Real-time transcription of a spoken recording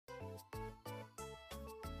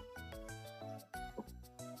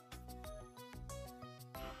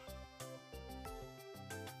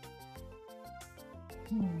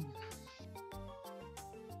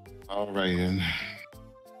All right, then.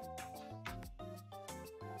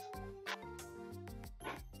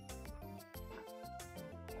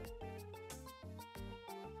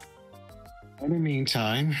 In the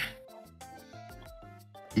meantime,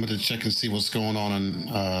 I'm going to check and see what's going on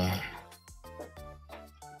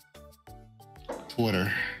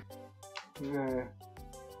Twitter. Yeah.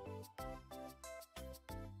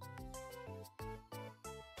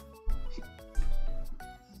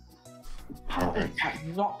 Okay.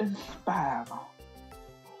 Not in spam.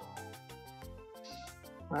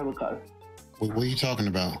 There we go. What are you talking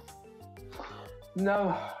about?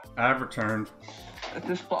 No, I've returned. I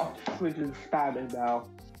just got a freaking spam email.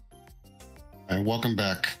 All right, welcome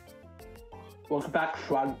back. Welcome back,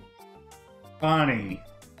 Swan. Funny.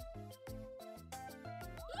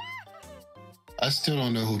 I still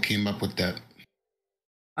don't know who came up with that.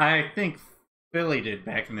 I think Philly did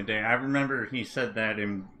back in the day. I remember he said that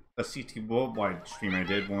in a CT Worldwide stream I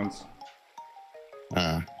did once.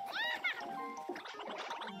 I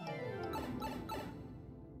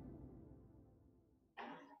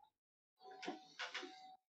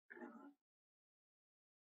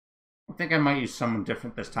think I might use someone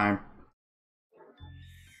different this time.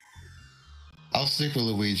 I'll stick with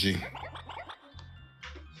Luigi.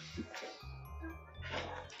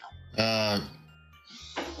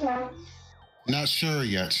 Not sure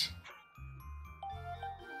yet.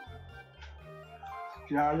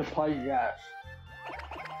 You know how to play yet.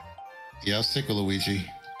 Yeah, I'll stick with Luigi.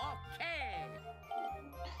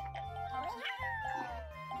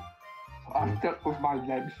 I'll stick with my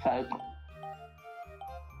namesake.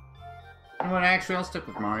 You know what, actually, I'll stick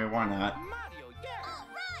with Mario. Why not?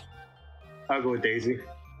 I'll go with Daisy.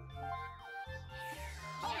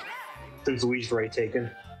 Since Luigi's already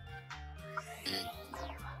taken.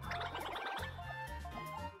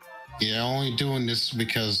 Yeah, only doing this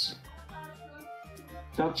because...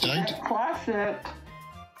 Don't forget classic.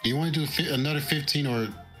 You want to do another 15 or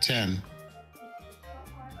 10?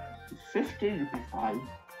 15 would be fine.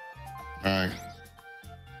 Alright.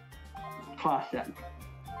 Classic.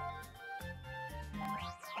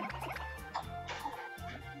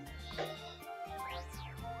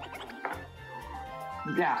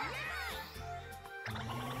 Yeah.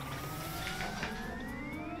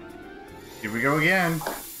 Here we go again.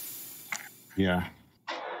 Yeah.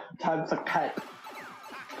 Time for cake.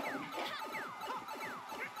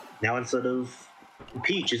 Now instead of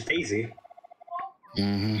Peach, it's Daisy.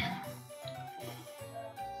 Mm-hmm.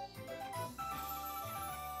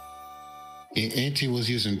 Auntie was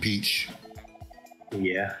using Peach.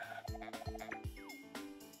 Yeah.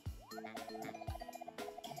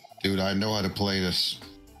 Dude, I know how to play this.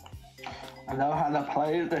 I know how to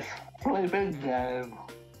play this flipping game.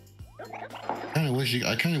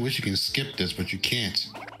 I kind of wish you can skip this, but you can't.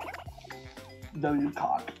 No, you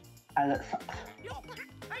can't. And it sucks.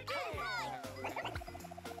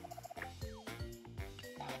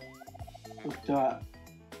 Let's do it.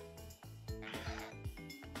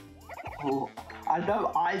 Oh, I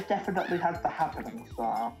know I definitely had the happening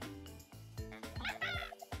style.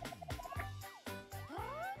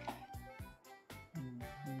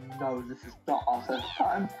 No, this is not our first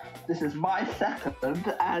time. This is my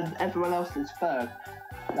second, and everyone else's third.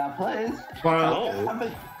 Now, please.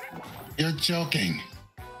 Well, You're joking.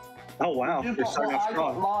 Oh wow, You you're got starting what off I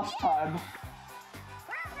got strong. last time.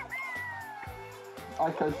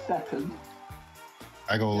 I go second.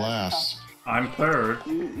 I go last. I'm third.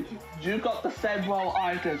 You got the same roll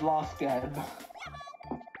I did last game.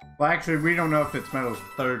 Well, actually, we don't know if it's Metal's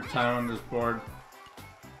third time on this board.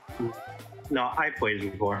 No, I played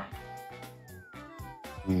it before.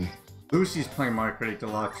 Lucy's playing Mario Kart 8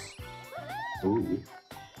 Deluxe. Ooh.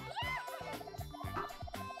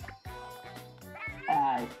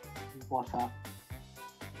 Hey, what's up?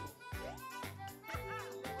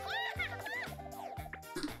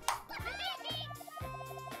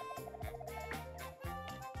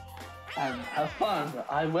 And have fun,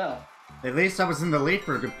 I will. At least I was in the lead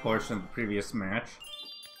for a good portion of the previous match.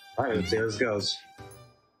 Alright, let's see how this goes.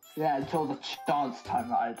 Yeah, until the chance time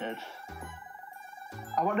that I did.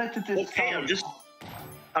 I wanted to do Okay, I'm just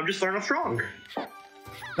starting off strong.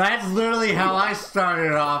 That's literally how I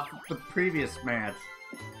started off the previous match.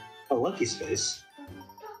 A lucky space.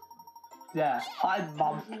 Yeah, hi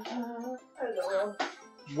mum. Hello.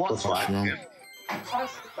 What's What's up?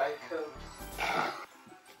 Classic bacon.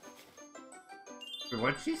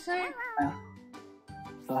 What'd she say?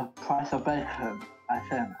 The price of bacon, I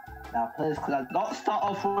think. Now please, could I not start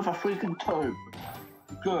off with a freaking 2?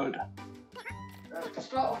 Good.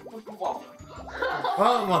 Start off with the 1.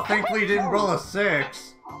 Well, thankfully you didn't roll a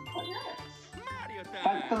 6. Thank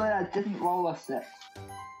Thankfully, I didn't roll a 6.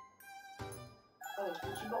 Oh,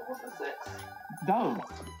 did you not want a 6? No.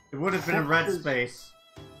 It would have been a red space.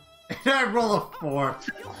 And I roll a 4.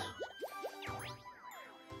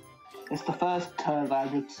 It's the first turn I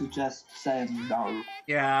would suggest saying no.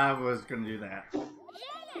 Yeah, I was gonna do that.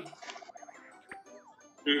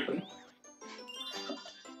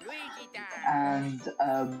 And,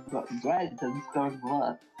 Brandon's going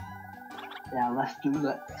left. Yeah, let's do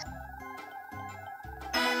that.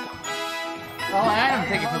 Oh, Adam,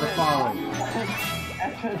 thank you for the follow.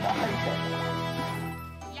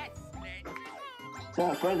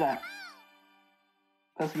 So, for that.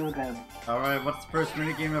 Let's do it again. Alright, what's the first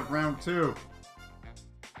minigame of round 2?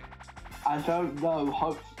 I don't know.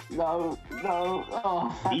 Hope. No.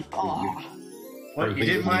 Oh, thank God. What, you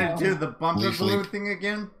didn't want to do the bumper Leaf balloon leap. thing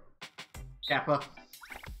again? Kappa.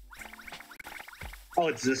 Oh,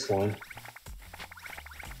 it's this one.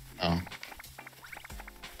 Oh.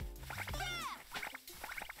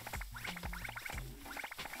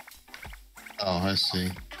 Oh, I see.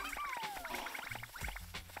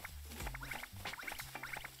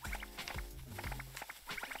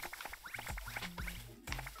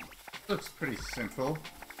 Looks pretty simple.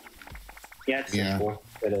 Yeah, it's Yeah. simple.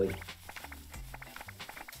 But,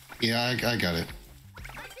 Yeah, I got it.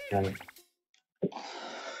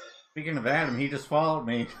 Speaking of Adam, he just followed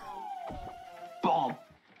me. Bob.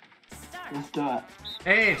 Let's do it.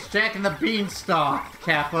 Hey, it's Jack and the Beanstalk,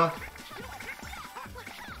 Kappa.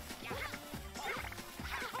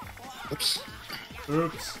 Oops.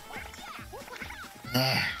 Oops.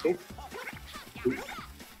 Ah,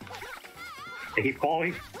 They keep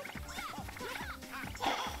calling.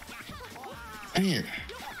 dang it.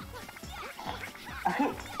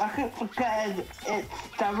 I keep forgetting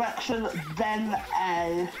it's direction, then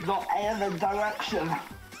A, not A and then direction.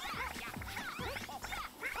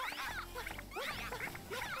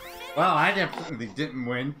 Well, I definitely didn't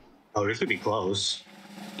win. Oh, this would be close.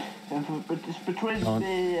 But it's between No. B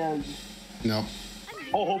and... Nope.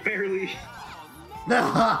 Oh, barely.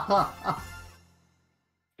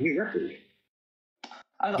 New record.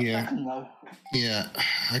 I got Yeah. second though. Yeah,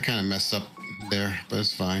 I kind of messed up there, but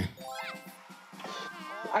it's fine.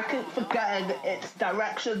 I keep forgetting it's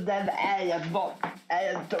direction, then A and not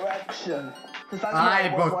A and direction. 'Cause that's Aye,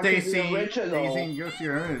 what both was in Daisy, the original. Daisy and Yoshi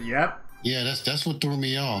are, yep. Yeah, that's what threw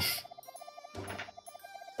me off.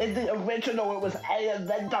 In the original, it was A and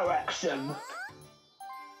then direction.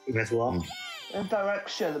 As well. In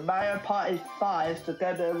direction, Mario Party 5, the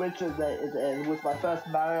game it originated in, was my first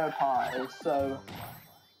Mario Party, so...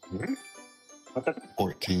 What the?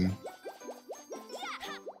 14.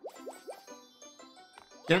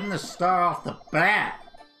 Getting the star off the bat.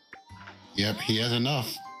 Yep, he has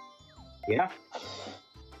enough. Yeah.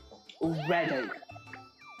 Ready.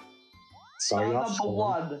 Sorry, Turn off number score.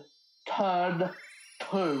 1, turn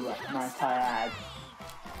 2, might I add.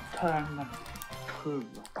 Turn 2.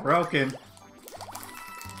 Broken.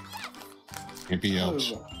 Maybe else.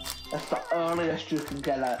 2. That's the earliest you can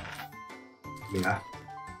get it. Yeah.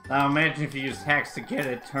 Now imagine if you used hacks to get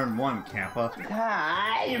it, turn 1, Kappa.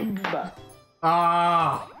 Time!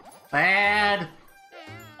 Ah, bad.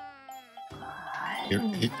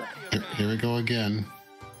 Here we go again.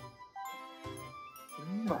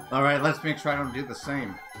 Alright, let's make sure I don't do the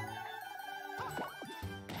same.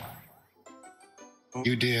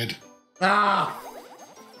 You did. Ah!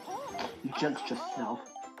 You jinxed yourself.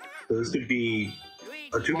 So this could be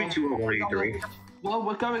a 2v2 or 1v3. Well,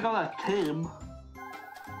 we're going on a team.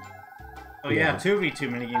 Oh yeah, 2v2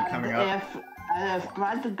 minigame coming up. If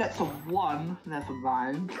Brandon gets a 1, never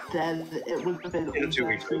mind, then it would have been In a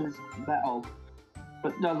 2v2. versus metal.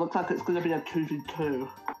 But no, it looks like it's going to be a 2v2.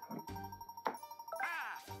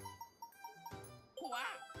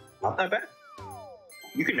 Not that bad.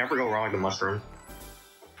 You can never go wrong with the mushroom.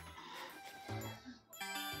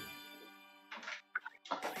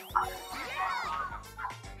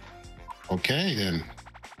 Okay, then.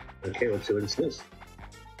 Okay, let's see what it says.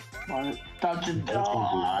 Right, Dungeon.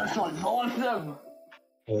 Oh, this one's awesome!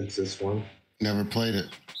 Oh, it's this one. Never played it.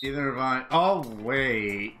 Either of I. Oh,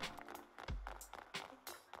 wait.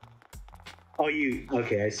 Oh, you.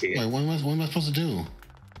 Okay, I see it. Wait, what am I supposed to do?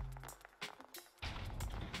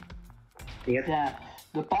 Yeah,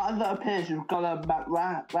 the button that appears, you've got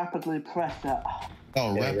to rapidly press it.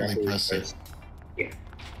 Oh, Yeah, rapidly press it. Yeah.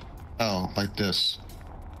 Oh, like this.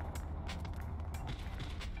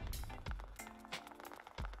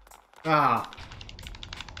 Ah.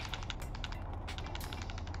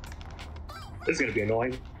 This is gonna be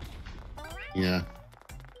annoying. Yeah,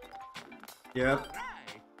 Yep.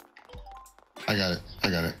 I got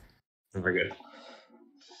it. Very good.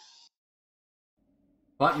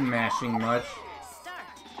 button mashing much.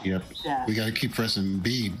 Yep. Yeah. We gotta keep pressing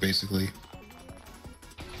B, basically.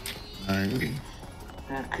 Alright.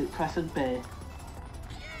 Yeah, keep pressing B.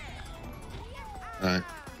 Alright.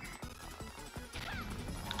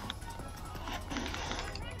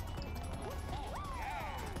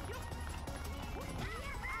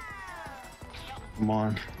 Come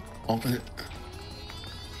on. Open it.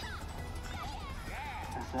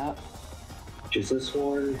 That's it. Which is this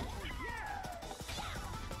one?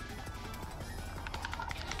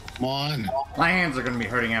 Come on. My hands are gonna be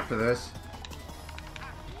hurting after this.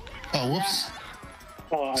 Oh, whoops.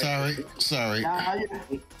 Oh, Sorry. Now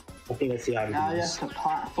you, I think I see how to now do you this. have to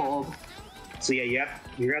platform. So yeah,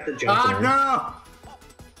 you're at the jump Oh zone. no!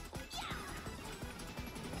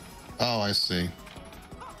 Oh, I see.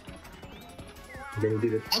 Then you do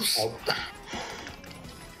the. Oops. Oh,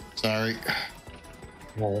 Sorry.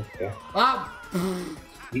 no, okay. Oh!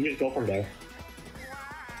 You just go from there.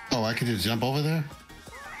 Oh, I could just jump over there?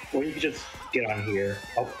 Or you can just get on here.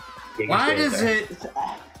 Oh, yeah, you Why stay does there. it? It's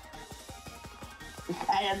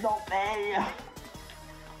A and not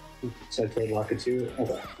B. So I played Locker 2.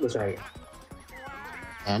 Okay, that's right.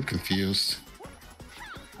 I'm confused.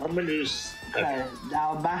 I'm gonna just. Okay,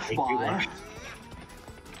 now mash Thank you, Y. Mark.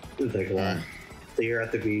 It'll take a while. Alright. So you're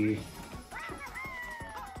at the B.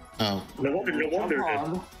 Oh, No wonder. Jump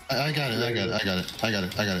on. I got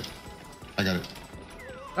it.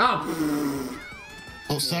 Oh!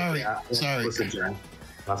 Oh, sorry. Yeah, Sorry. That's the jump.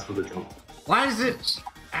 That's for the jump. Why is it?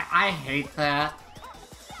 I hate that.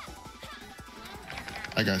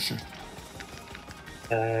 I got you.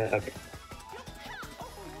 Okay. Alright,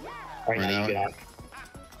 Right now now. you get out.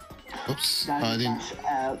 Oops. Now I you didn't. mash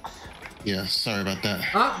X. Yeah, sorry about that.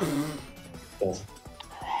 Oh! Cool.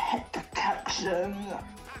 Hit detection.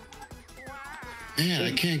 Man,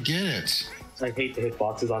 I can't get it. I hate the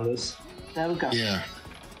hitboxes on this. There we go. Yeah.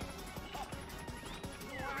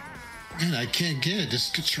 Man, I can't get it.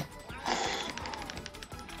 Just control.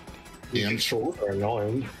 Yeah, I'm Controls are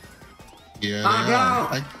annoying. Yeah, they Oh,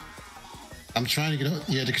 no. are. I'm trying to get out.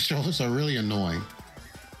 Yeah, the controllers are really annoying.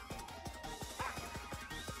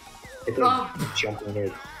 It's like jumping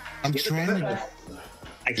it. I'm trying to.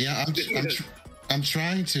 I Yeah, I'm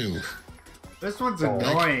trying to. This one's Oh.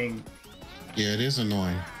 annoying. Yeah, it is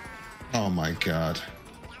annoying. Oh my god.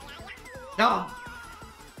 No!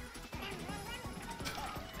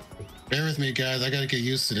 Bear with me, guys. I gotta get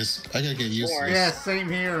used to this. I gotta get used to Yeah, this. same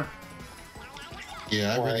here.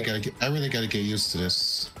 Yeah, I really Why? gotta get used to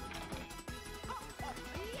this.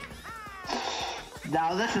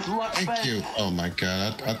 Now this is luck Thank based. you. Oh my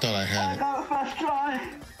god, I thought I I had it. got it first try.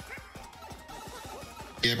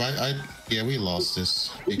 Yeah, but yeah, we lost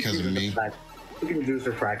this because of me. We can do this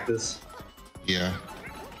for practice. Yeah,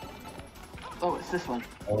 Oh, it's this one.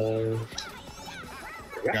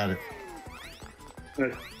 got it.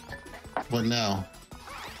 What now?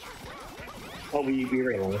 Oh, we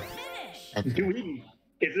ran over. Okay. Do we?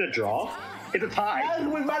 Is it a draw? It's a tie. Yes,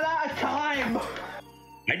 we ran out of time. I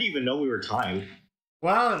didn't even know we were timed.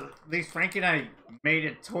 Well, at least Frankie and I made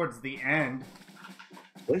it towards the end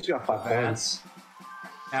At least we got 5 points.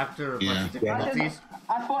 after a bunch Yeah. of difficulties.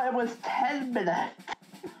 I thought it was 10 minutes.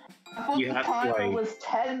 I thought You the have to, timer like- was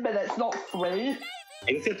 10 minutes, not 3.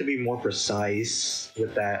 I guess you have to be more precise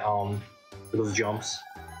with that, with those jumps.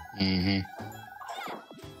 Mm-hmm.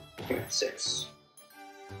 Okay, 6.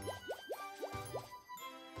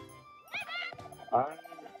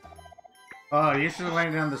 Oh, you should have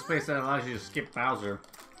landed on the space that allows you to skip Bowser.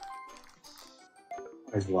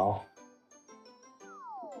 As well.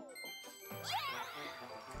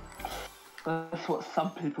 That's what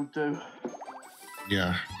some people do.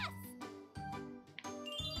 Yeah.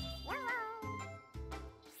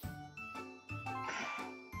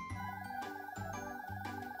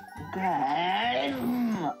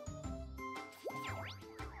 Game.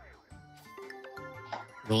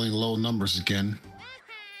 Rolling low numbers again.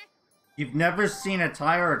 You've never seen a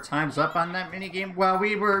tie or a time's up on that minigame? Well,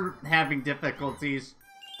 we were having difficulties.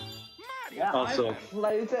 Yeah, Also- I've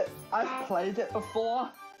played it. I've played it before.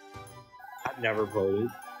 I've never voted.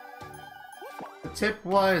 The tip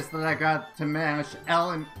was that I got to mash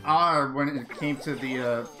L and R when it came to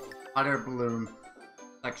the hot air balloon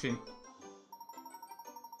section.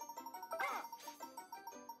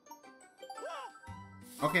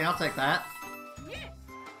 Okay, I'll take that.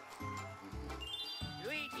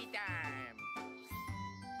 Luigi time!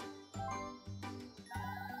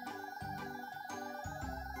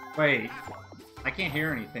 Wait, I can't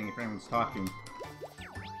hear anything if anyone's talking.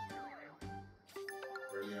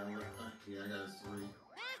 Yeah, I got a 3.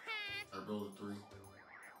 I rolled a 3.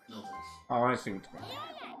 No thanks. Oh, I see what you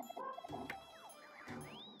mean.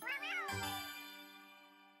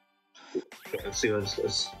 Alright, let's see what this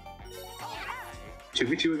is.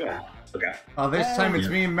 2v2 again. Okay. Oh, this time it's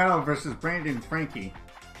Yeah. me and Mel versus Brandon and Frankie.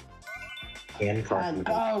 And And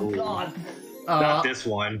oh god, Not this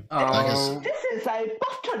one. Oh, this is a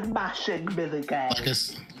button mashing minigame.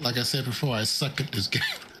 Like I said before, I suck at this game.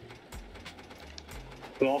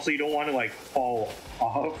 But also, you don't want to like fall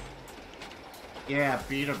off. yeah,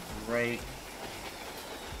 beat a break.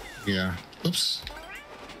 Yeah. Oops.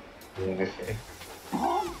 Yeah, okay.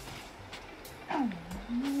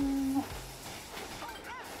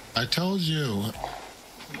 I told you.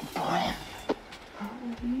 Oh,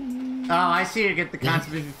 I see you get the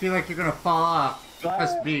concept. If you feel like you're gonna fall off,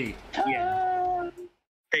 press B. Yeah.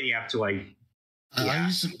 Then you have to like. I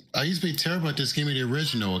used to be terrible at this game in the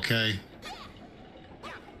original. Okay.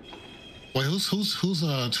 Wait, who's supposed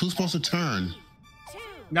to turn?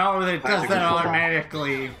 No, it does that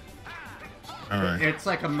automatically. All right. It's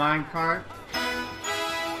like a minecart.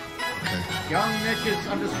 Okay. Young Niches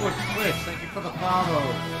 _ Twitch, thank you for the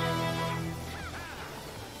follow.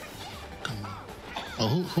 Come on.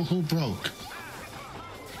 Oh, who broke?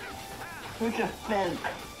 Who just think?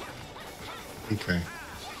 Okay.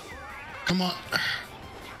 Come on.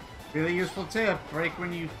 Really useful tip. Break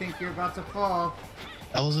when you think you're about to fall.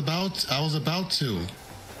 I was about to.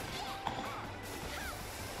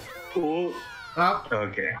 Cool. Oh,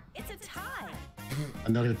 Okay. It's a tie.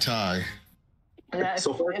 Another tie. Yeah,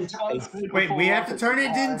 So far, it's wait, we have to turn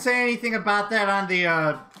it. Didn't say anything about that on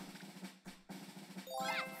the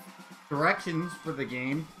directions for the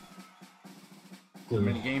game. The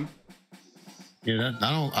minigame. Yeah,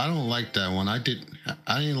 I don't like that one. I didn't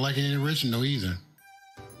like it in the original either.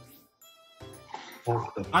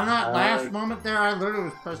 On that last moment there, I literally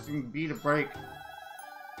was pressing B to break.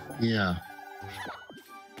 Yeah.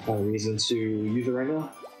 No reason to use it right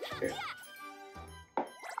now. Okay.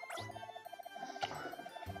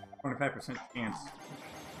 25% chance.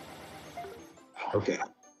 Okay.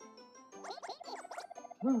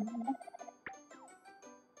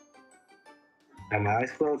 And my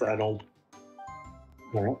eyes closed. I don't.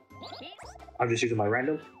 Alright. I'm just using my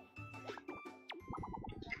random.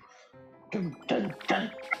 Dun, dun,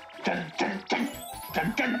 dun, dun, dun, dun,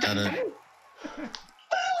 dun, dun, Got dun. it.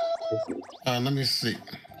 Let me see.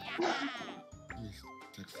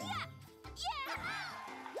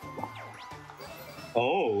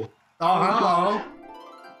 Oh, Oh, hello.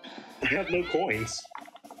 I have no coins.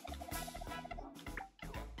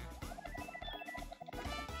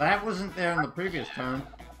 That wasn't there in the previous turn.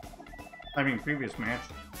 I mean, previous match.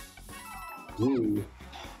 Ooh.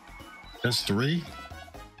 That's 3.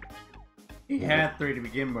 He had 3 to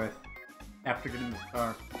begin with. After getting this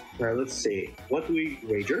car. Alright, let's see. What do we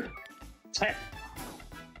wager? 10.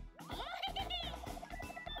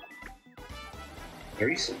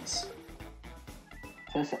 Very sense.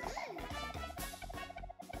 Physics.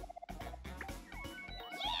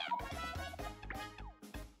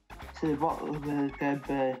 See what was going to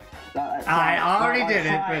be. I already did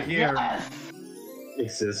it, but here. Yes.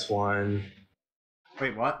 It's this one.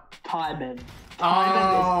 Wait, what? Timing.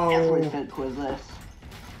 Oh. Timing is everything with this.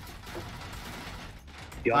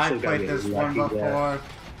 You I also got played this one before.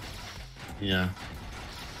 Yeah.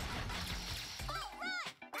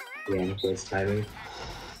 Yeah, first timing.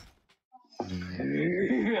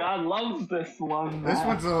 I love this one. This man.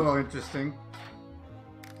 one's a little interesting.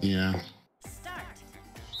 Yeah. Start.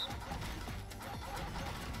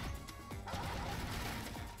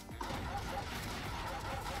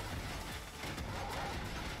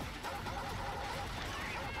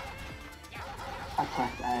 I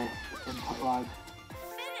pressed A. Input lag.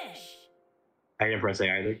 Finish. I didn't press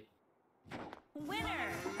A either.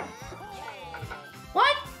 Winner.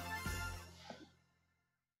 What?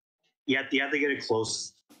 You have to get it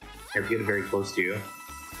close. You have to get it very close to you.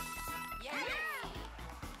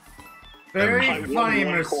 Very I won funny,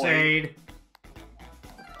 one Mercedes.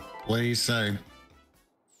 What do you say?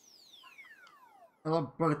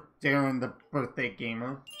 Hello, Darren, the birthday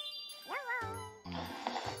gamer.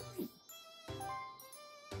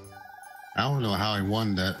 I don't know how I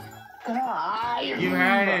won that. You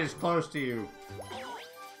had it as close to you.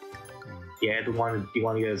 Yeah, you want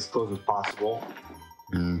to get as close as possible.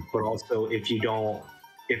 Mm. But also, if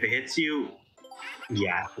it hits you,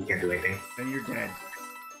 yeah, you can't do anything. Then you're dead.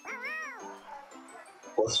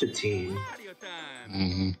 Plus 15. Mario time.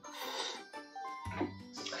 Mm-hmm.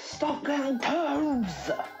 Stop getting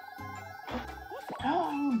turns!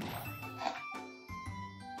 Turn!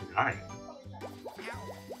 Hi.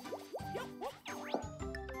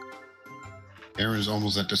 Aaron's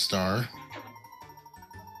almost at the star.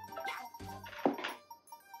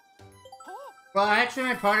 Well, actually,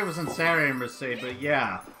 my party was on Saturday, Mercedes, but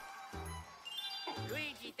yeah.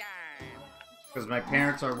 Because my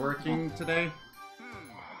parents are working today.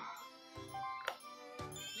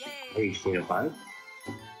 Are you seeing a 5?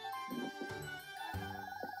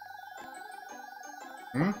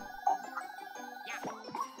 Hmm?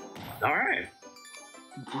 Alright.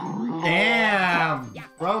 Damn!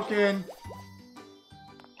 Broken!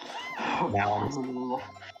 Now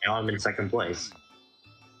I'm in second place.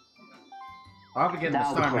 I'll be getting the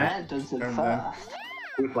Now star Brandon's in turn then. first.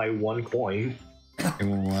 With my 1 coin. It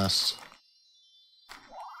won't last.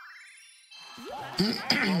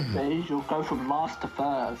 These, you'll go from last to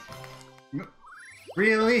first.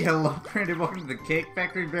 Really? Hello, Brandon. Welcome to the Cake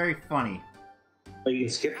Factory. Very funny. Oh, you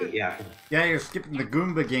can skip it, yeah. Yeah, you're skipping the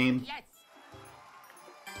Goomba game. Yes.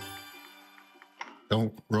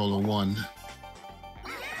 Don't roll a 1.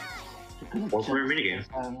 Or for a minigame.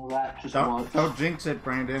 And that just Don't jinx it,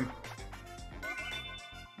 Brandon.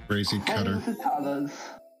 Crazy cutter. Crazy colors.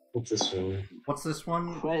 What's this one? What's this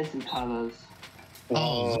one? Crazy colors.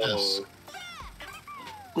 Oh, this.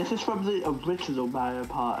 This is from the original Mario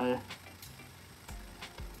Party.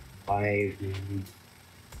 I'm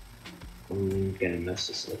gonna mess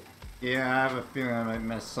this up. Yeah, I have a feeling I might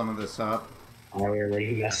mess some of this up. I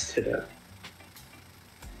already messed it up.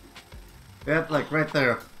 Yep, like right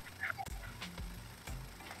there.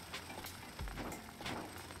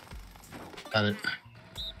 Got it.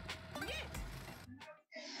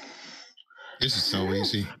 This is so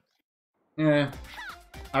easy. Yeah,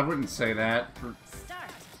 I wouldn't say that.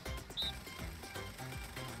 Start.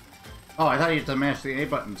 Oh, I thought you had to mash the A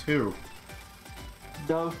button too.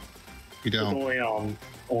 No. You It's don't.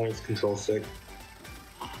 only its control stick.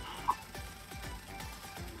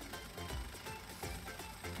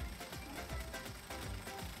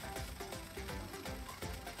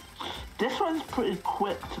 This one's pretty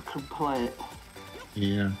quick to complete.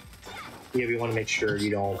 Yeah. Yeah, we want to make sure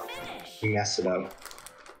you don't mess it up.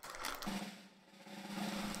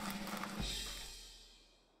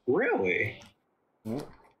 Really?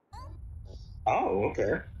 Oh,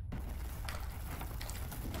 okay.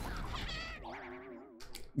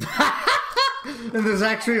 And there's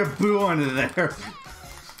actually a boo under there.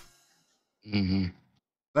 Mm-hmm.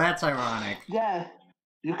 That's ironic. Yeah,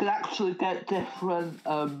 you can actually get different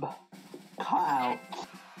cutouts.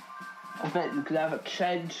 I bet you can have a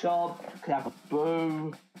chain shop, you can have a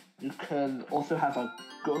boo, you can also have a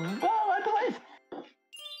Gumbo, I believe.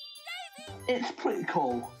 It's pretty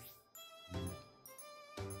cool.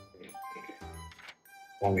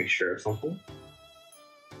 Want to make sure of something?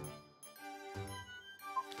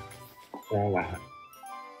 Oh, wow.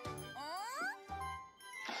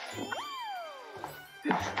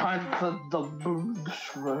 It's time for the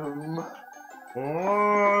mushroom.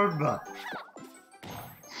 Orb.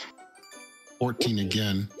 14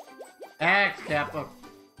 again. X Kappa.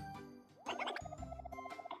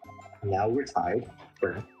 Now we're tied.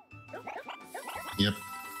 Yep.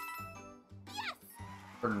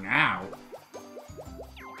 For now.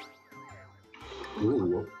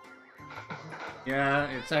 Ooh. Yeah,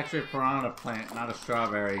 it's actually a piranha plant, not a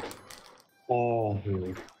strawberry. Oh,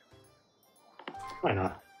 why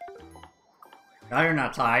not? Now you're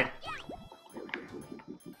not tied.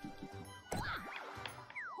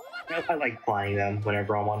 I like flying them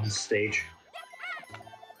whenever I'm on the stage.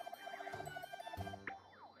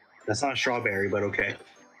 That's not a strawberry, but okay.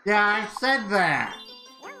 Yeah, I said that.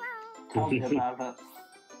 Tell me about it.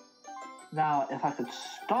 Now, if I could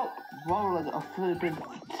stop rolling a flipping...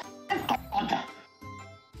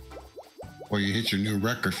 Or you hit your new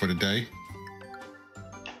record for the day.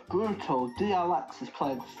 Brutal, DLX is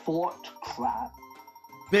playing Fort Crab.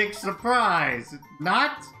 Big surprise.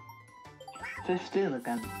 Not? 15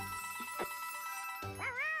 again.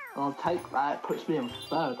 I'll take that, puts me in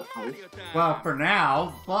third at least. Well, for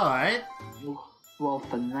now, but... Well,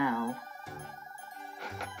 for now.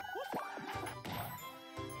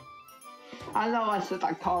 I know I said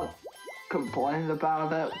I can't complain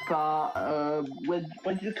about it, but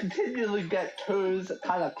when you continually get twos, it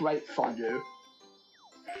kind of grates on you.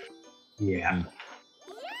 Yeah.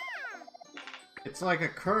 It's like a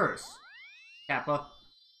curse. Kappa.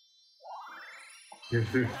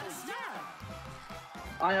 Start.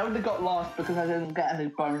 I only got lost because I didn't get any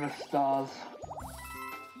bonus stars.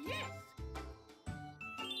 Yes.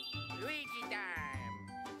 Luigi time.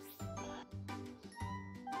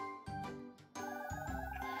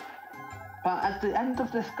 But at the end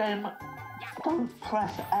of this game, don't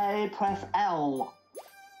press A, press L.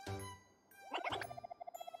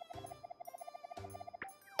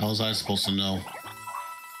 How was I supposed to know?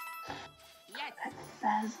 Yes. It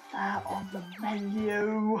says that on the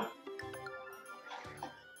menu.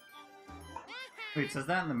 Wait, says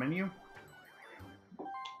that in the menu?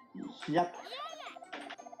 Yep.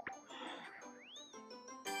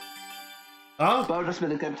 Oh, Bonus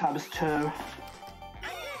minigame times 2.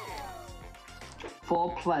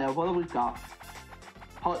 4-player, what do we got?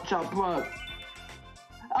 Hot jump rope.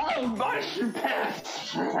 Oh, motion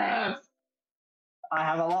picture! I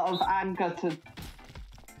have a lot of anger to...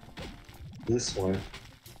 This one.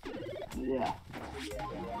 Yeah.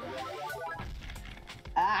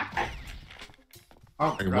 Ah!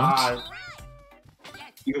 oh Wait, what? God.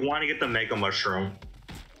 You want to get the Mega Mushroom.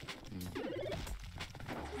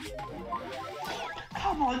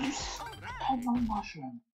 Come on, you stole my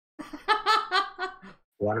mushroom.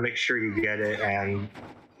 You want to make sure you get it, and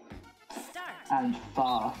Start. And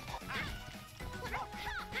fast.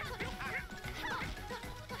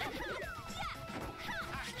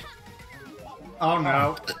 Oh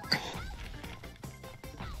no.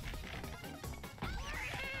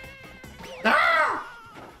 Ah!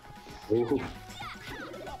 ooh,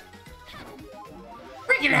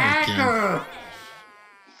 Freaking hacker!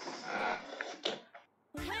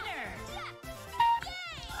 Winner.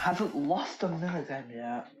 Haven't lost a minigame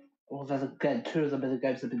yet. Well, then again, 2 of the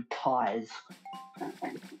minigames have been ties.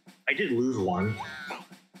 I did lose one.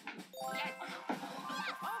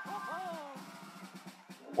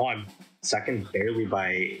 Oh, I'm second barely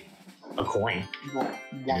by a coin. One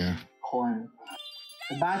Yeah. coin.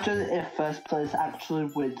 Imagine if first place actually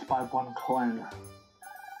wins by 1 coin.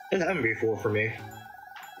 It's happened before for me.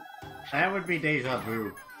 That would be deja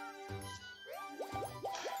vu.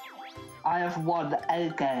 I have won a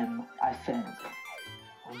game, I think.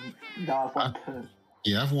 No, I've won 2.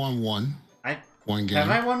 Yeah, I've won one. I One game. have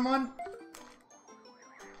I won one?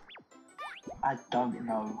 I don't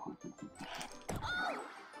know.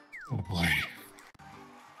 Oh boy.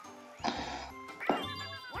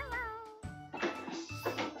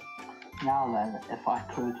 Now then, if I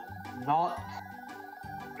could not...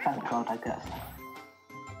 Thank God, I guess.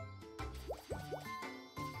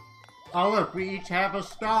 Oh look, we each have a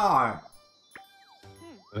star.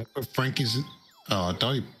 I put Frankie's. Oh, I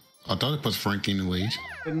thought he put Frankie in the lead.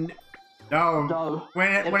 No. No.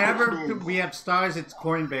 Whenever It puts me- we have stars, it's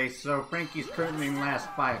coin based. So Frankie's currently in last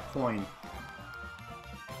by a coin.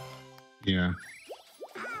 Yeah.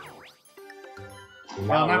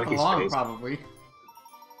 Well, not like for his long, face. probably.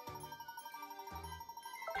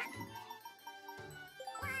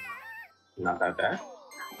 Not that bad.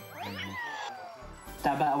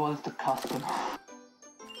 That better was the custom.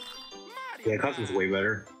 Yeah, custom's way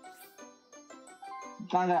better.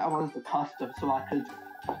 That better was the custom, so I could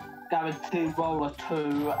guarantee roll a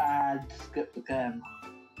 2 and skip the game.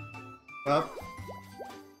 Well,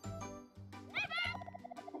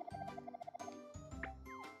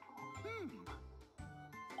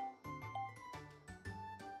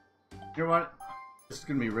 you know what? This is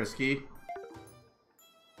gonna be risky.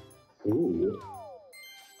 Ooh.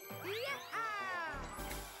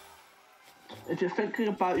 If you're thinking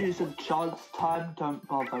about using chance time, don't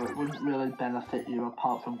bother. It wouldn't really benefit you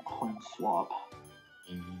apart from coin swap.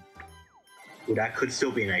 Well, that could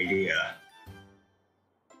still be an idea.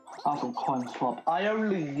 Apart from coin swap, I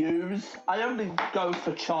only go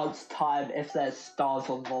for chance time if there's stars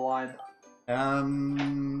on the line.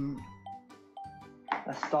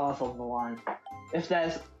 There's stars on the line. If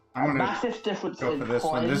there's I'm a gonna massive difference go in for this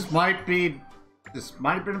one. coins, This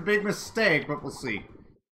might have been a big mistake, but we'll see.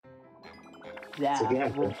 yeah, It's a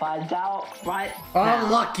gamble. we'll find out right now.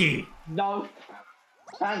 Unlucky! No,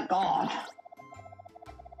 thank God.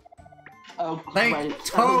 Oh, Thank wait.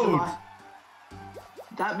 Toad!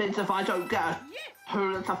 That means if I don't get a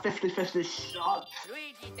who that's a 50-50 shot.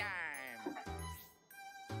 Luigi time.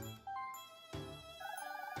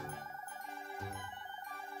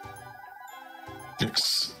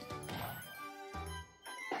 Six.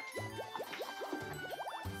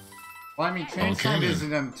 Well, I mean, change Okay, time then.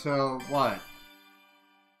 isn't until what?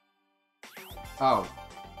 Oh,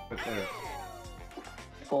 but there.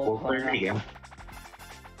 Four We'll play it player. again.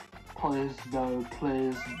 Please, no,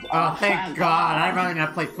 please. Oh, thank God! I'd rather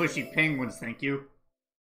not play Pushy Penguins, thank you.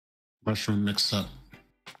 Mushroom mix up.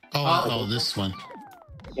 Oh, Oh. this one.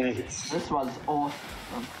 Yes. This one's awesome.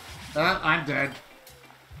 I'm dead.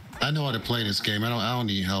 I know how to play this game. I don't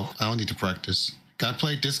need help. I don't need to practice. I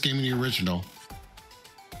played this game in the original.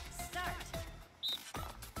 Start.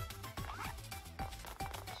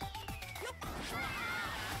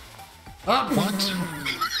 Oh,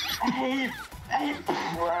 What?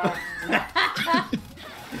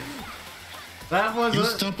 that was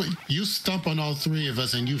You stump on all 3 of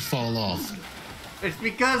us and you fall off. It's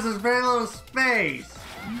because there's very little space.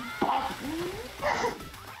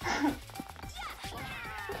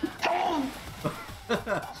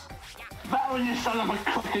 Battle you son of a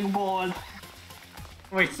cooking board!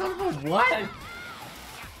 Wait, son of a what?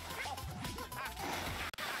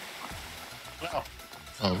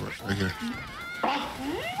 Oh, right here.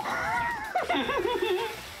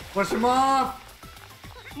 Push him off!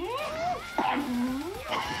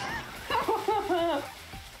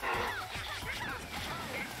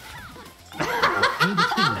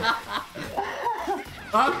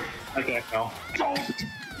 Up! Okay, no.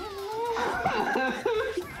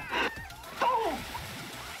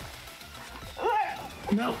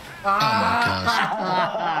 No. Oh my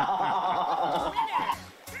gosh.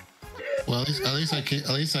 Well, at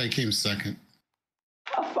least I came second.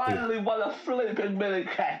 I finally won a flipping mini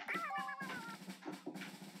cake.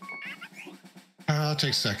 I'll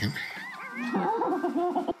take second.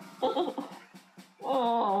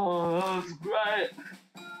 Oh, that was great.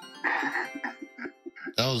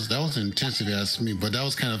 That was intense if you ask me, but that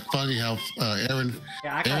was kind of funny how Aaron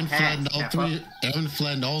Yeah, I got Aaron flattened hacked, all three. Aaron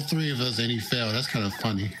flattened all three of us, and he failed. That's kind of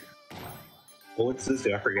funny. Well, what's this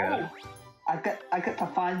do? I forgot. Oh, I get to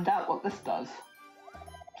find out what this does.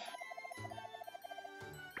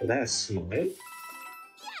 Well, that's smart.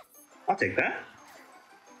 I'll take that.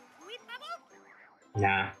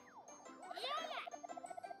 Nah.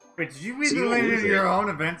 Wait, did you So really you land lose in it. your own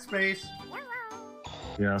event space?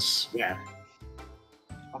 Yes. Yeah.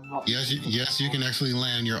 I'm not. Yes, you can actually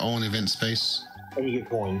land your own event space. And you get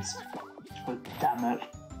coins. Damn it.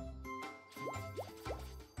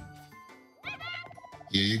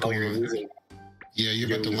 Yeah, you Oh, go. you're losing. Yeah, you're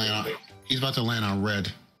about to land on. He's about to land on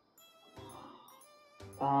red.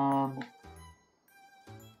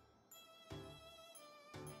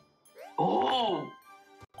 Oh!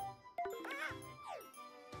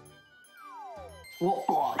 What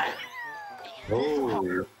block?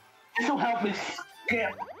 Oh. This will help me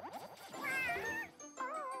skip.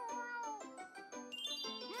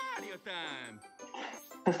 Mario time.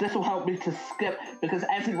 Because this will help me to skip because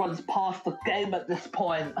everyone's past the game at this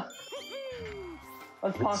point.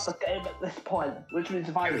 I've passed the game at this point, which means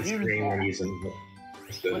if I I was use screaming when it, using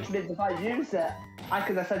it's good. which means if I use it, I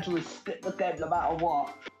can essentially skip the game no matter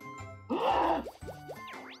what.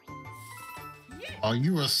 Oh,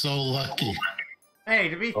 you are so lucky. Hey,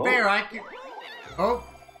 to be Oh. fair, I can. Oh.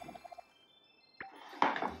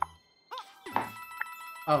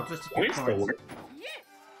 Oh, just a few Wait, still points. work.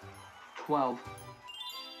 12.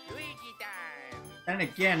 Luigi time. And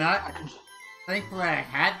again, I thankfully I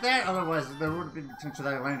had that. Otherwise, there would have been potential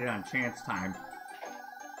that I landed on chance time.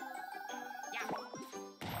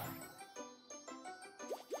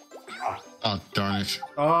 Oh, darn it.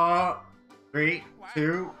 3,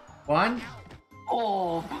 2, 1.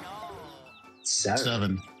 Oh, 7.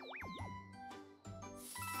 7.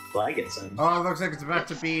 Well, I get 7. Oh, it looks like it's about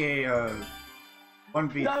to be a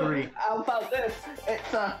 1v3. no, how about this?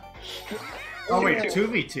 It's a... Oh wait,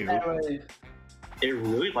 2v2. Anyway, It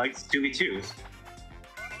really likes 2v2s.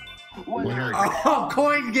 Winner. Oh,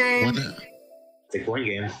 coin game! Winner. It's a coin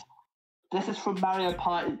game. This is from Mario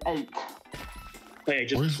Party 8. Hey,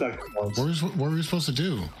 just Where's- took points. What were we supposed to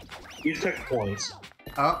do? You just took points.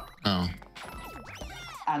 Oh, Oh.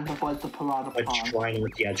 And avoid the piranha Like pond. trying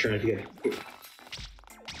with the alternative to get.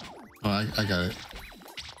 Oh, I got it.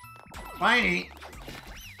 Miney.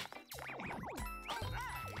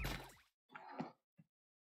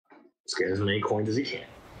 Let's get as many coins as he can.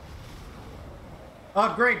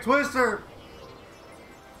 Oh, great Twister!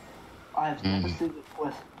 I've never seen it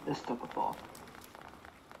with this stuff before.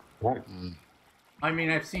 Right. I mean,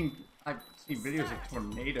 I've seen videos of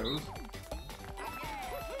tornadoes.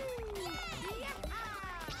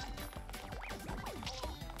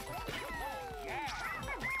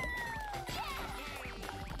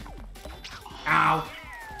 Ow!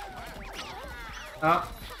 Up.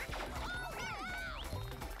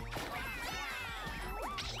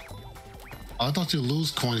 I thought you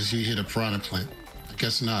lose coins if you hit a piranha plant. I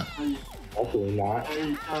guess not. Hopefully not. There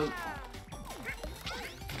you go.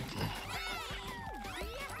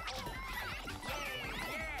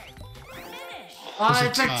 Oh,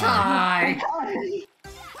 it's a tie!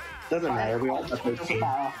 Doesn't matter. We all got 13.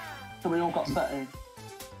 So we all got 13.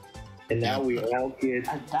 And now Yeah. we all get.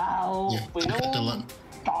 And now Yeah, we you got the all luck.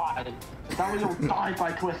 died. Now we all died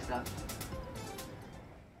by Twister.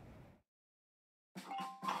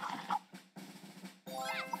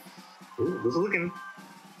 Ooh, this is looking.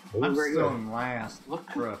 I'm very still good. in last. Look,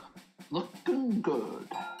 Bruh. looking good.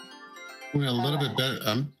 Doing a little bit better.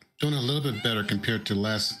 I'm doing a little bit better compared to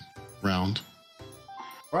last round.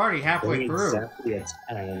 We're already halfway through. Exactly at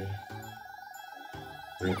 10.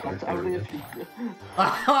 That's only if you...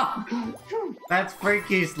 That's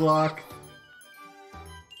Frankie's luck.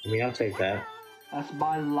 I mean, I'll take that. That's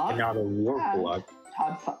my luck. And now the warp And luck.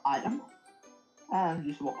 time for item. And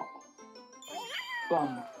just walk up.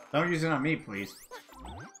 Bum. Don't use it on me, please.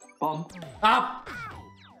 Bum. Up!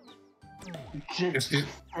 Just,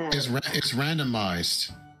 It's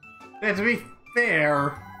randomized. Yeah, to be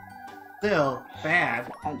fair, still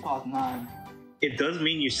bad. Thank God, 9. It does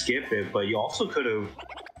mean you skip it, but you also could have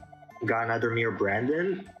gotten either me or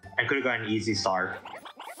Brandon, and could have gotten an easy star.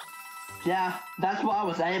 Yeah, that's what I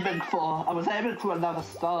was aiming for. I was aiming for another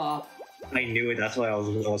star. I knew it. That's why I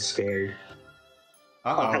was scared.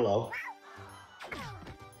 Uh-oh. Oh, hello.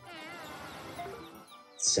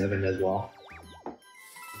 7 as well.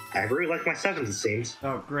 I really like my 7s, it seems.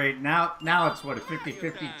 Oh, great. Now it's what, a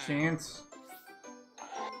 50-50 chance?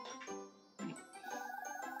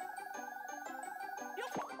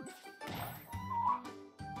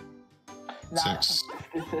 Now, 6.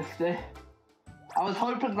 50-50. I was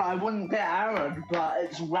hoping that I wouldn't get Aaron, but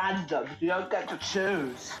it's random. You don't get to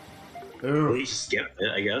choose. At Ooh. least skip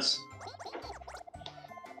it, I guess.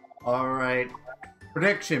 Alright.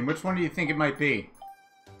 Prediction, which one do you think it might be?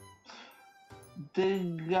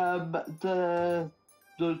 The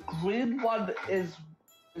green one is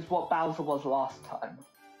what Bowser was last time.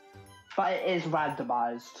 But it is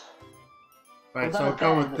randomized. Right, Well, so I'll then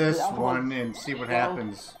go again, with this the other one one's- and see what well-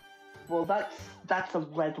 happens. Well, that's a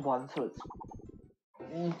red one, so it's...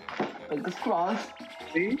 Fingers crossed.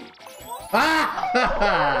 See?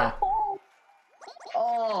 Ah!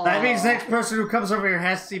 Oh! That means next person who comes over here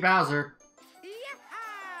has to see Bowser.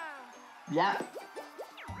 Yep.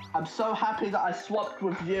 I'm so happy that I swapped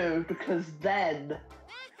with you, because then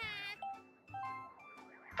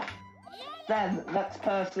next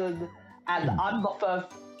person, and I'm the first,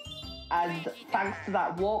 and thanks to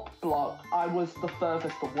that warp block, I was the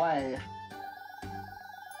furthest away.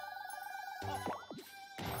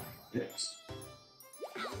 Yes.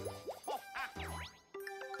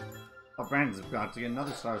 Oh, Brandon's about to get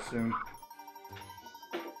another star soon.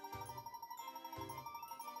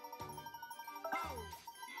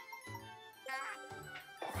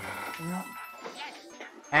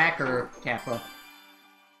 Hacker, Kappa.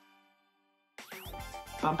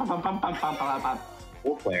 Bum, bum, bum, bum, bum, bum, bum, bum.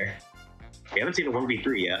 4-player. We haven't seen a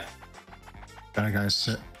 1v3 yet. That guy's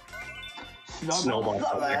set. Snowball.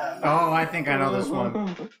 Oh, I think I know this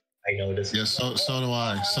one. I noticed. Yeah, so do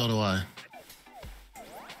I. So do I.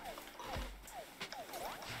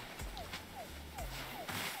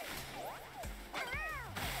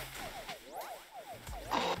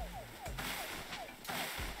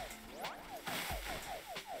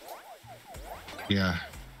 Yeah,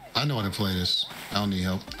 I know how to play this. I don't need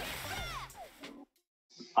help.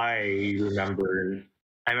 I remember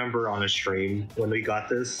on a stream when we got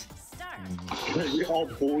this, Start. we all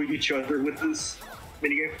bullied each other with this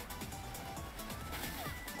minigame.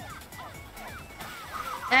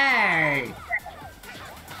 Hey!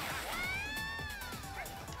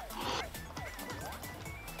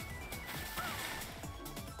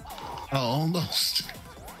 Oh, almost.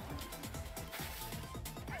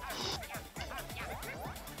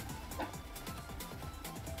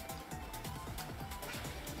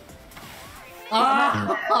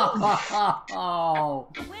 Oh!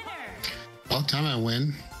 Winner. Well, time I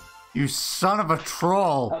win. You son of a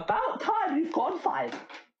troll! About time you've gone 5.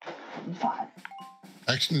 5.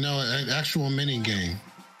 Actually, no, actual mini game.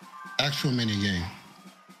 Actual mini game.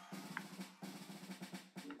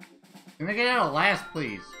 Can I get out of last,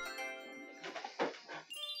 please?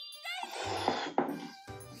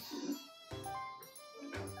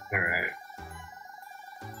 Alright.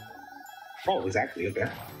 Oh, exactly, okay.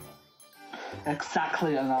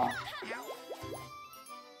 Exactly enough.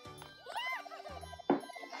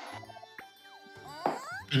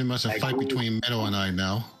 Pretty much a I fight agree. between Meadow and I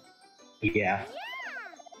now. Yeah.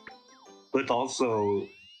 But also,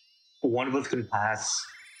 one of us can pass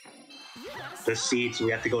the seeds, we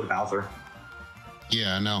have to go to Bowser.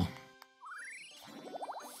 Yeah, I know.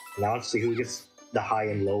 Now let's see who gets the high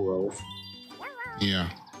and low rolls. Yeah.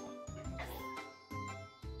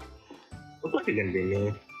 Looks like it's gonna be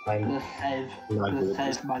me. I'm Just save. not good Just at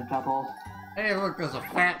this. save my double. Hey, look, there's a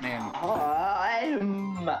fat man.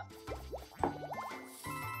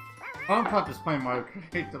 Phone Pup is playing Mario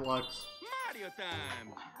Kart Deluxe. Mario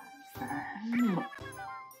time.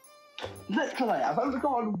 Literally, I've only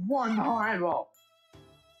got one high roll.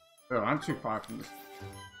 Oh, I'm too far from this.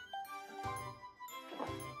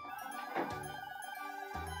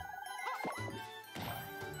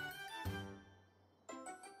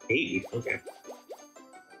 Hey, okay.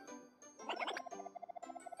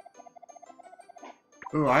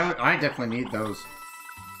 Ooh, I definitely need those.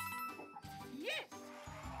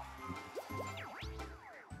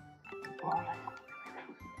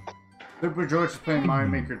 Super George is playing Mario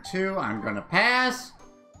Maker 2. I'm gonna pass.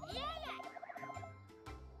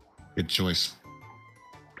 Good choice.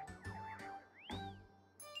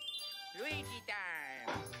 Luigi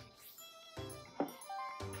time.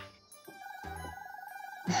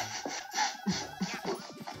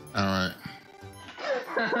 All right.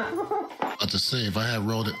 About to say, if I had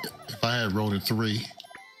rolled a 3.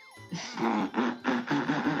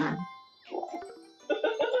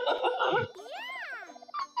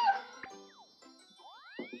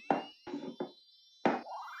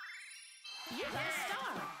 You got a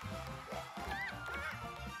star.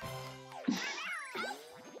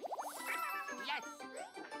 Yes.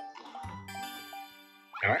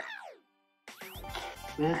 Alright.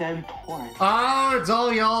 We're going twice. Oh, it's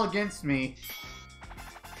all y'all against me.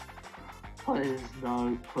 Please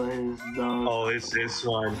no, please no. Oh, it's this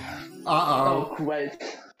one. Uh-oh. Oh,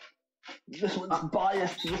 great. This one's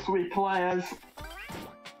biased to the 3 players.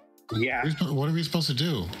 Yeah, What are we supposed to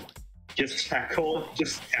do? just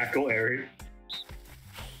tackle Aaron.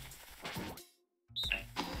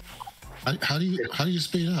 How do you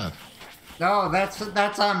speed up? No, that's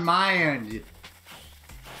on my end.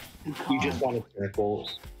 You just want to tackle.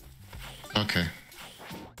 Okay.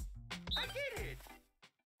 I did it.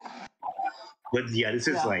 But yeah, this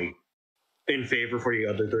is Yeah. like in favor for the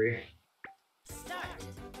other 3. Start.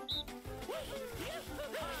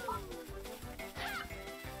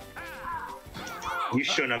 You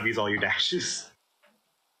shouldn't have used all your dashes.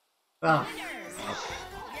 Oh,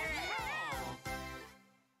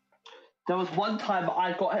 There was one time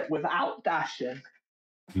I got it without dashing.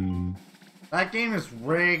 Mm. that game is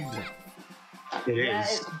rigged. It Yeah,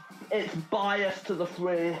 is. it's biased to the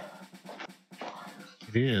 3.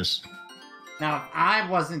 It is. Now, if I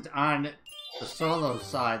wasn't on the solo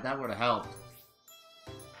side, that would have helped.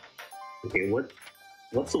 Okay,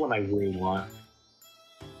 what's the one I really want?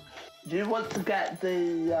 Do you want to get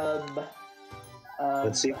the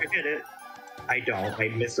Let's see if I get it. I don't. I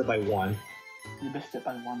missed it by 1. You missed it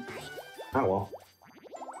by 1. Oh well.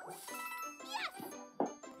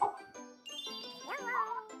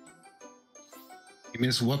 You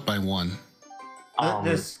missed what by 1?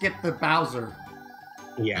 The skip the Bowser.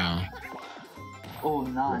 Yeah. Oh,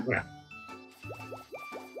 9. Yeah.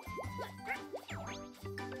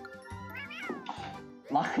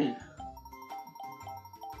 Lucky.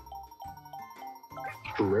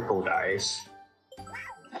 Triple dice.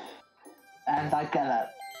 And I get it.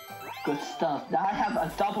 Good stuff. Now I have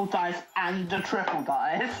a double dice and a triple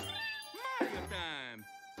dice. Mario time.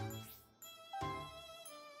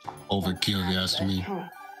 Overkill, if you ask me.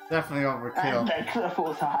 Definitely And overkill. a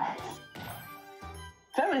triple dice.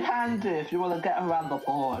 Very handy if you want to get around the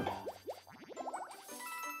board.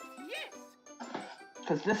 Yes.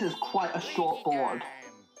 Because this is quite a short board.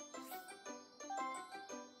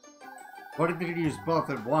 What if you could use both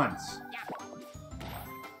at once?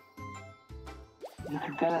 You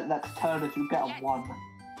can get it next turn if you get a 1.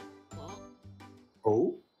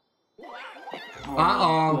 Oh? Oh,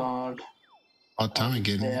 Uh-oh. God. About time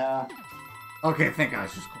again. Yeah. Okay, thank God.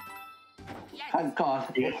 Just Thank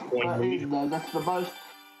God. Yeah, well, 13 though. That's the most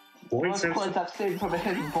Points coins I've seen from a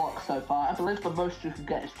hidden box so far. I believe the most you can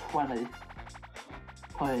get is 20.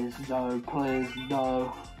 Please, no. Please,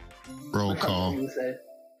 no. Roll This call. one's easy.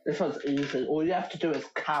 This one's easy. All you have to do is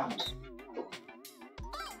count.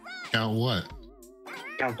 Count what?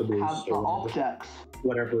 Count the boost Count the or objects.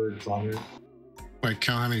 whatever it's on it. Wait,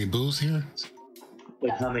 count how many booths here?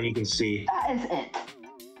 Like how many you can see. That is it.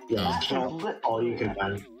 Yeah, Oh. That count is all you literally can it.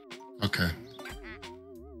 find. Okay.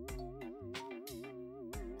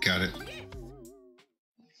 Got it.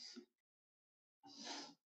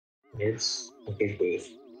 It's a big boost.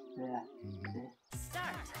 Yeah.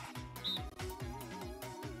 Start.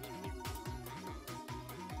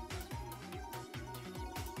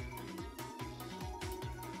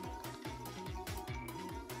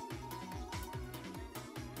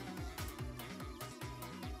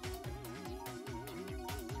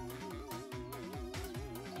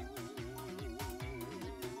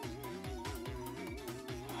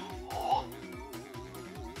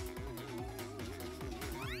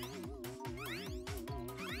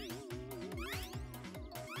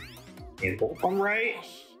 Is both of them right?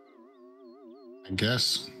 I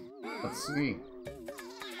guess. let's see.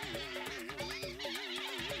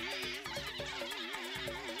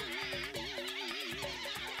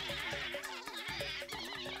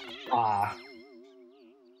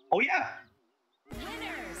 Oh yeah.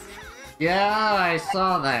 Winners. Yeah, I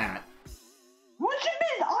saw that. What do you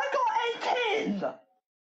mean? I got 18!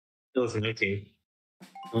 It was 19.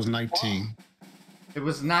 It was 19. It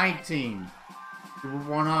was 19. You were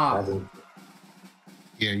one off.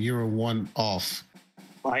 Yeah, you were one off.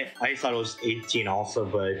 I thought it was 18 also,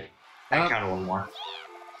 but I Yep. counted one more.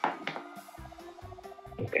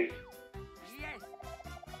 Okay. Yes.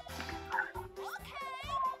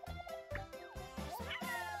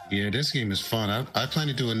 Yeah, this game is fun. I plan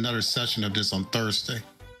to do another session of this on Thursday.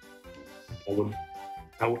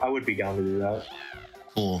 I would be down to do that.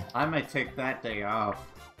 Cool. I might take that day off.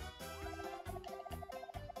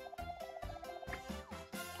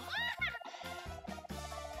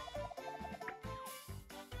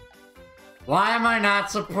 Why am I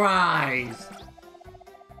not surprised?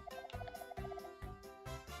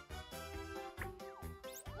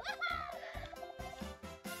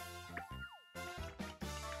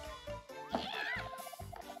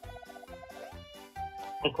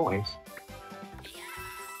 No coins.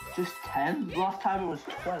 Just 10? Last time it was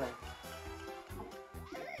 20.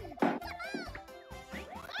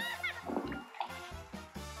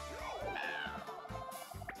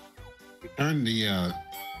 Turn the yeah.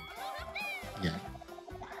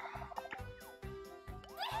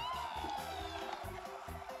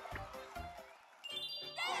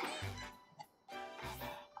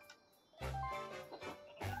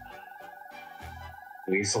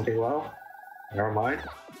 Need something low? Never mind.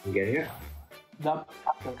 I'm getting it. Nope,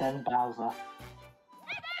 we're getting Bowser.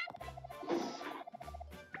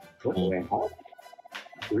 Oh, wait, huh?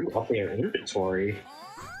 Ooh, up their inventory.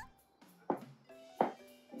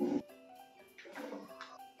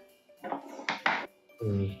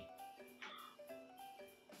 Hmm.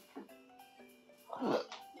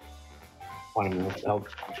 One minute.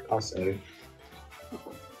 I'll save.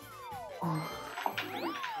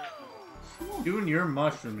 You and your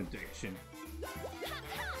mushroom addiction.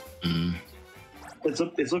 Mm. It's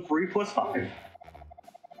a 3 plus 5.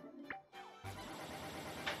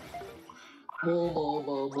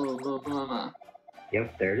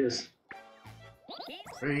 Yep, there it is.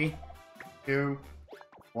 3, 2,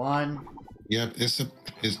 1. Yep, that's a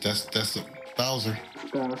Bowser.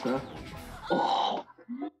 Bowser. Oh!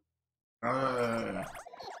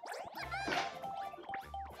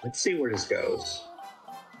 Let's see where this goes.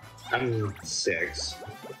 I'm 6.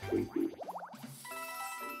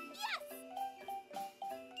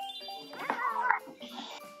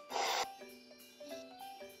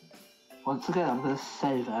 Once again, I'm gonna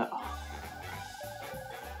save it.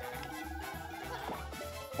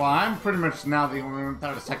 Well, I'm pretty much now the only one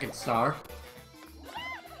without a second star.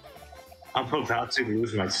 I'm about to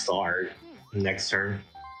lose my star next turn.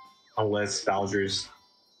 Unless Bowser's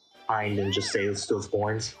kind and just saves those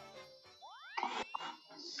coins.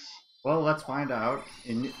 Well, let's find out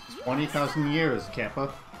in 20,000 years,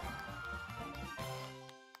 Kappa.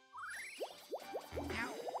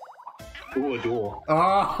 Ooh, a duel.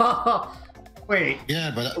 Oh, wait.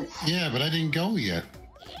 Yeah, but I didn't go yet.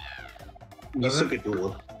 You took a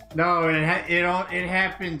duel. No, it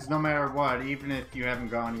happens no matter what, even if you haven't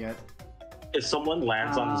gone yet. If someone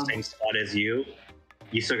lands on the same spot as you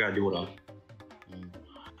still gotta duel them.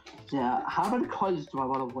 Yeah, how many coins do I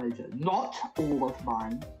want to wager? Not all of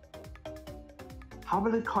mine. How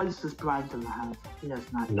many coins does Brandon have? He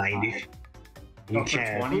has 95. 90. You Oh, for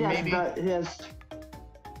can't. 20 He has, maybe? he has.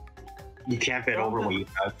 You can't bet over what you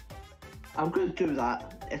have. I'm gonna do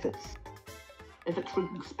that. If it's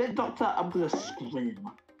freaking Spin Doctor, I'm gonna scream.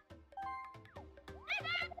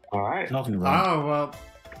 All right. Talking about. Oh, well.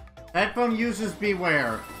 Headphone users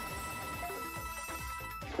beware.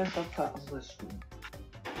 Spin Doctor, I'm gonna scream.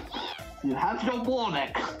 You have your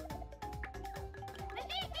warning.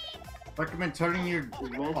 Recommend turning your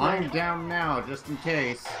volume down now, just in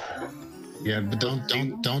case. Yeah, but don't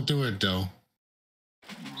do it though.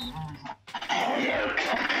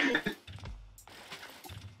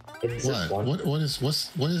 It's this one. What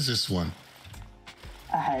is this one?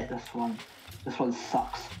 I hate this one. This one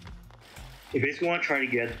sucks. You basically want to try to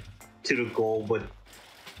get to the goal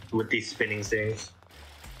with these spinning things.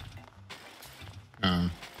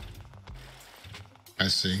 I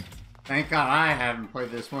see. Thank God I haven't played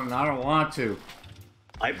this one, and I don't want to.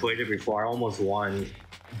 I played it before. I almost won,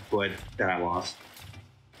 but then I lost.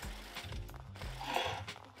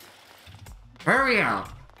 Hurry up!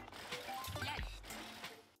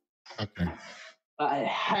 Okay. I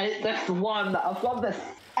hate this one. I've got this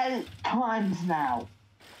 8 times now.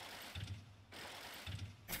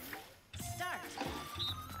 Start.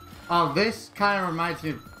 Oh, this kind of reminds me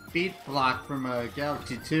of Beat Block from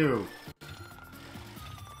Galaxy 2.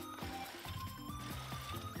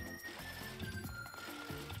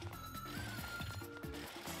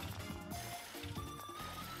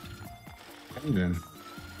 And then.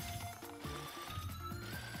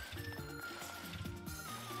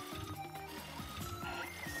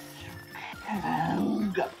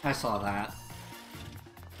 I saw that.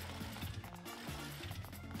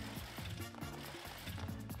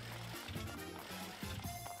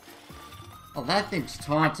 Oh, that thing's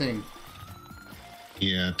taunting.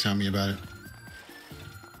 Yeah, tell me about it.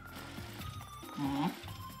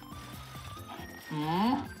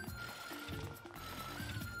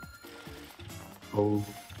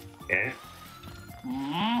 Okay.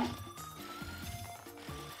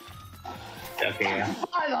 Okay, yeah.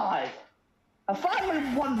 I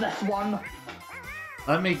finally won this one.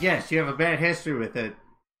 Let me guess, you have a bad history with it.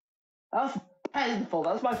 That was painful.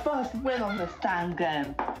 That was my first win on this damn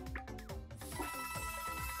game.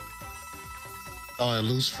 Oh, I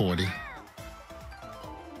lose 40.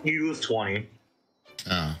 You lose 20.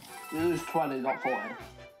 Oh. You lose 20, not 40.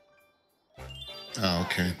 Oh,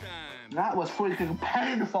 okay. Time. That was freaking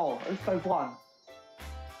painful. At least I won.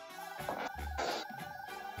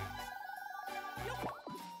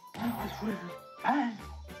 That was freaking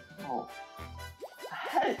painful. I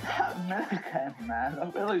hate that minigame, man.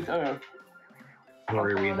 I really do. I'm not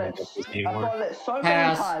reading this I've anymore. won it so many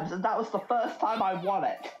Pass. times, and that was the first time I won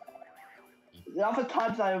it. The other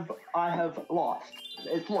times I have lost.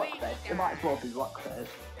 It's luck-based. It might as well be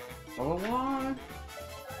luck-based. Oh, what?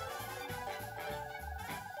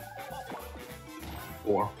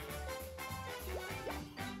 4.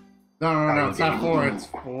 No, it's not 4, it's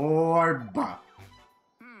 4 bucks.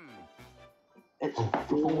 It's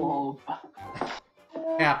full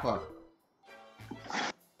of... Kappa.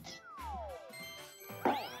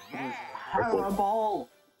 Terrible.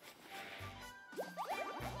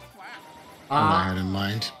 I had in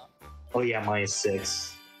mind. Oh yeah, mine is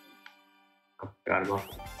 6. Forgot about.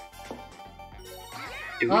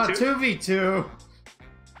 2v2? 2v2.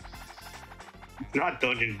 Not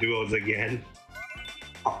dungeon duos again.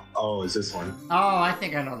 Oh, is this one? Oh, I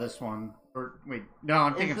think I know this one. Or, wait, no,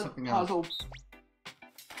 I'm thinking It's a something else. puzzle.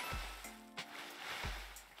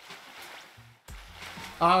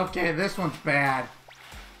 Okay, this one's bad.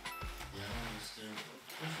 Yeah, I understand.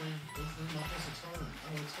 Which way not supposed to turn?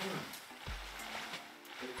 I don't turn.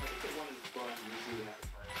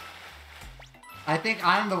 I think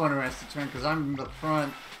I'm the one who has to turn because I'm in the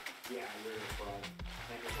front. Yeah, you're in the front.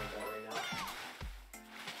 I think like that right now.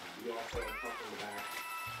 You also come from the back.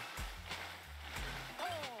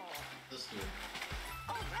 Let's do it.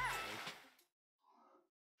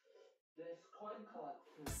 This coin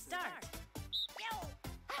collection. Start.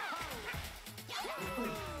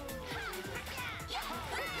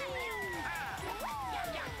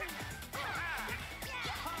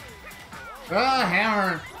 Ah,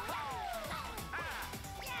 hammer.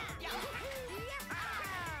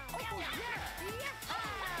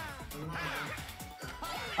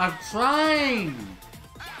 I'm trying.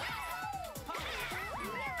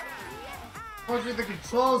 Unfortunately, the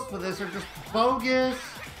controls for this are just bogus.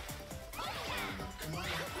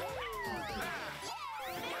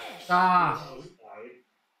 Ah,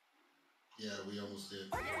 Yeah, we almost did.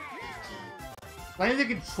 15. play the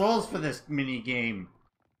controls for this mini game.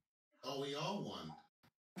 Oh, we all won.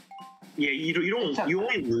 Yeah, you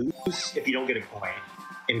only lose if you don't get a coin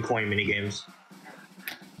in coin minigames.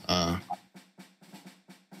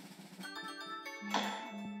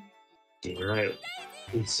 Alright.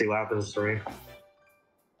 Let's see what happens to me.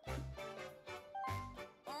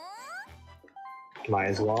 Might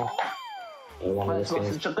as well. I want to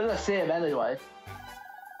this game. You're gonna see him anyway.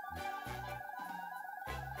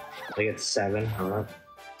 I think it's 7. Alright.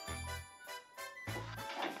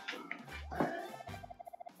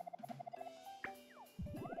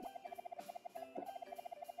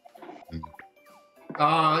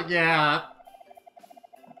 Oh, yeah.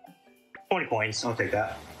 20 points. I'll take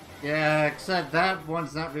that. Yeah, except that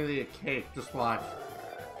one's not really a cake. Just watch.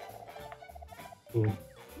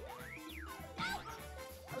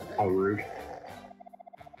 How rude.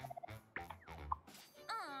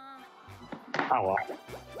 Oh well.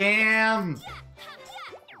 Damn!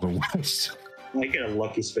 The worst. I get a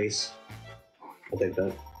lucky space. I'll take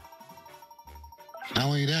that. Not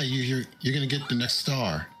only that, you're gonna get the next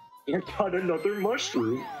star. I got another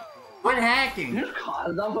mushroom. Quit hacking! You got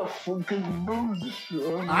another fucking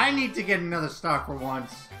mushroom. I need to get another star for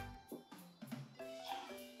once.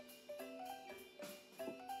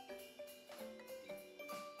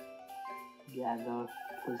 Yeah, no.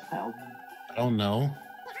 Please help me. I don't know.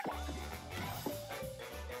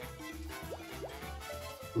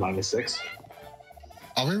 -6.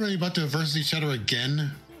 Are we really about to verse each other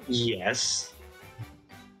again? Yes.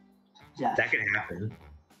 Yes. That could happen.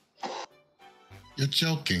 You're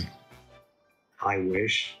joking. I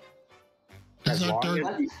wish. This As is our long third.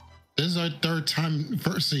 as- This is our third time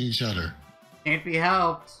versing each other. Can't be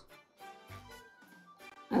helped.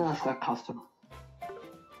 And that's got custom.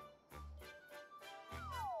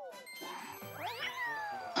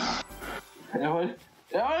 Here we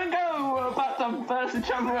go! We're about to verse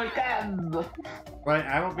each other again! Right,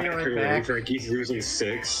 I will be right back. Frankie's losing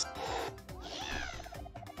 6.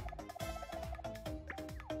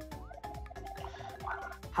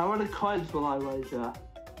 How many coins will I wager?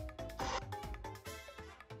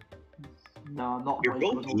 No, I'm not You're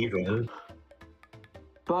wagering both all. even.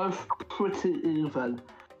 Both pretty even.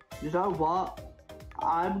 You know what?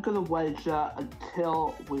 I'm gonna wager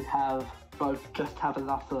until we have both just have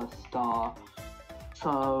enough for a star.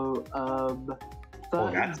 So, Oh,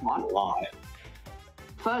 that's a 31? lot.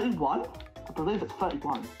 31? I believe it's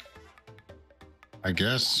 31. I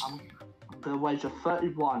guess. I'm gonna wager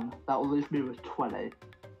 31. That will leave me with 20.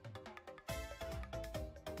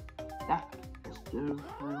 Yeah, let's do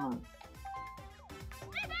 31.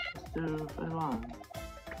 Let's do 31.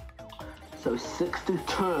 So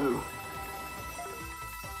 62.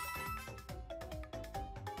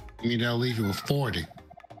 You mean that'll leave you with 40?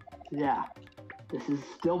 Yeah. This is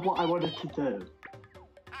still what I wanted to do.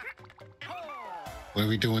 What are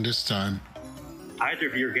we doing this time? Either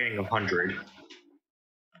of you are getting 100.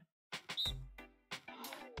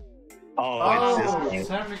 Oh, it's this It's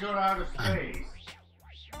one. time to go to outer space.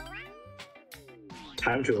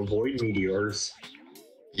 Time to avoid meteors.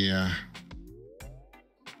 Yeah.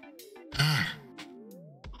 Ah.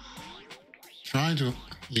 Trying to.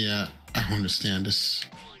 Yeah, I understand this.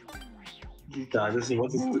 You This is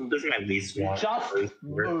my least one. just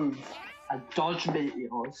move and dodge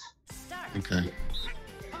meteors. Start. Okay.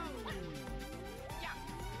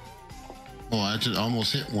 Oh, I just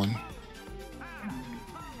almost hit one.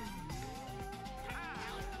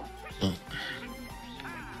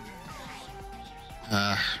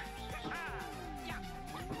 Oh.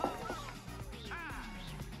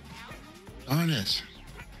 Darn it.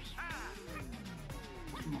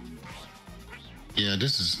 Yeah,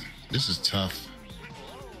 this is tough.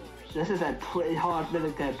 This is a pretty hard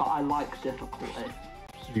minigame, but I like difficulty.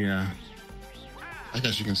 Yeah. I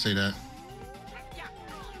guess you can say that.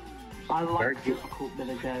 I Very like good. difficult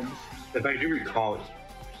minigames. If I do recall,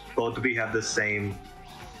 both of you have the same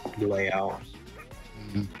layout.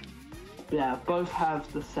 Mhm. Yeah, both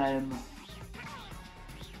have the same.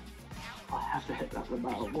 I have to hit that no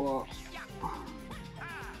matter what.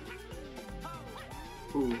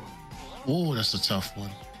 Ooh. Oh, that's a tough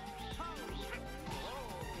one.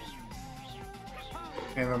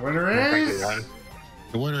 And the winner Frankie is... won.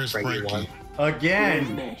 The winner is Frankie Frankie. won. Again.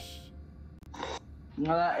 Finish.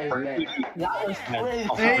 No, that is Frankie- it. That was pretty.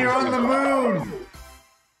 Hey, you're on the moon!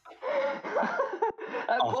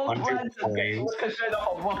 And both 100 friends are getting points. ricocheted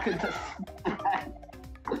off a rocket to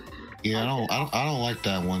Yeah, I don't like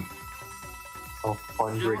that one.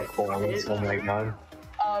 100 points. Oh my god.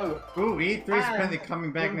 Oh, Ooh, E3's apparently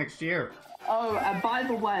coming back next year. oh, and by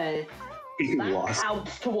the way, You that lost.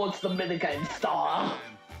 counts towards the minigame star.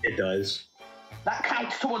 It does. That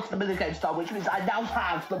counts towards the minigame star, which means I now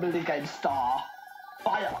have the minigame star.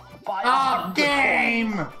 By Oh, 100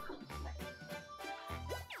 game! points.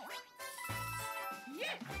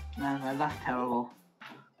 No, that's terrible.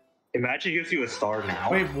 Imagine it gives you a star now.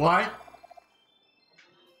 Wait, what?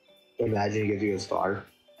 Imagine it gives you a star.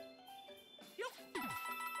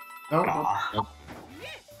 Oh, Ah.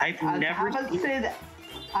 I've I never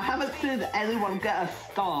haven't seen anyone get a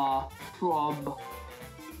star from.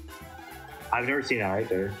 I've never seen that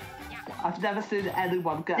either. I've never seen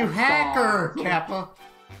anyone get you a hacker, star Kappa!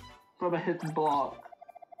 from a hidden block.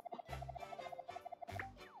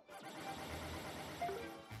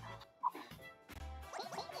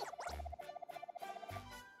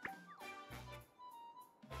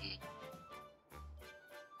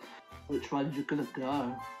 Which one you gonna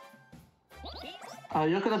go? Oh,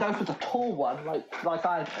 you're gonna go for the tall one, like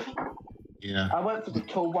I did. Yeah. I went for the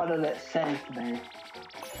tall one and it saved me.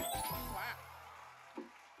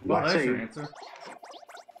 Well, Let's there's see. your answer.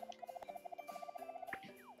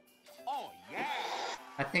 Oh, yeah.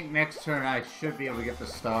 I think next turn I should be able to get the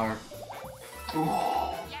star. Ooh.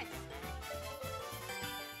 Yes.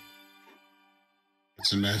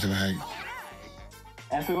 It's a matter of height.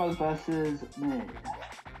 Everyone versus me.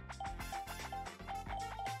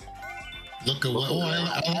 Look at what. Oh,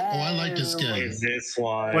 I like this game. Is this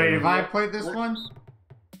one? Wait, have I played this one?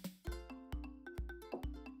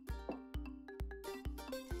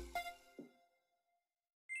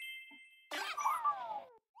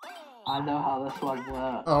 I know how this one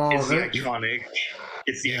works. Oh, It's the there- iconic.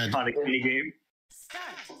 It's the Yeah. iconic minigame. Start.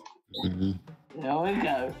 Hmm. Here we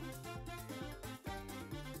go.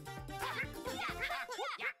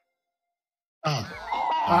 Oh,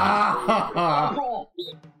 Ah! Oh,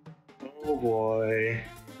 boy.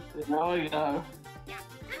 There we go.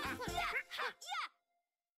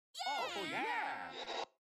 Oh, yeah.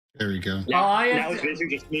 There we go. Oh, I Now have it's to...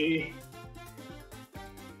 basically just me.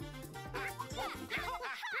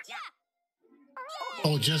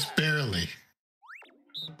 Oh, just barely.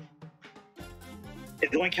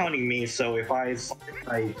 It's only counting me, so if I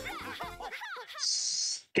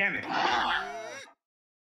damn it.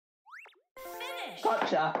 Finish.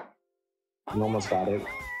 Gotcha. I almost got it.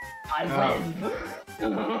 I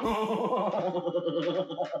win.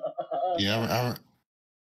 Yeah,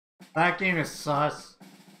 That game is sus.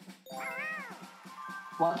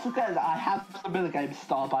 Once again, I have the minigame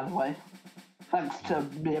star, by the way. Thanks to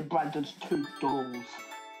me and Brandon's 2 duels.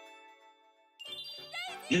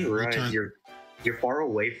 You're right. Return. You're far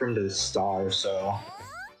away from the star, so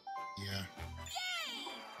yeah.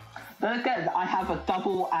 Then again, I have a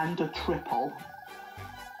double and a triple.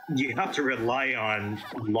 you have to rely on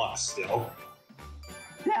luck still.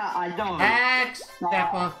 Yeah, I know. X!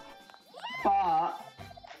 Steppa. But,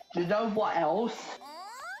 you know what else?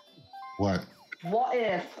 What? What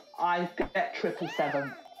if I get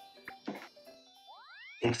 777?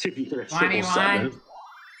 If you get a 21. 777.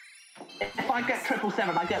 If I get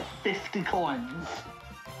 777, I get 50 coins.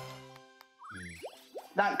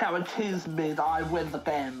 That guarantees me that I win the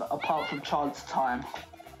game, apart from chance time.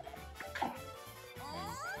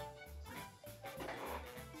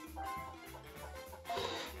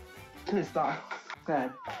 It's not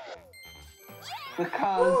good.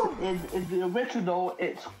 Because in the original,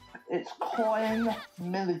 it's coin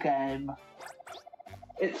minigame.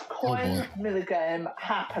 It's coin minigame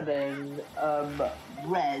happening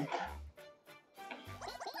red.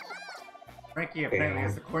 Frankie apparently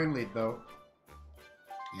has the coin lead though.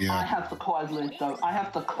 I Yeah. have the coin lead though. I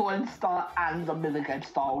have the coin star and the minigame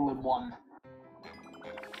star all in one.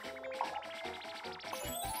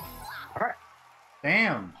 Alright.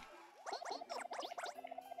 Damn.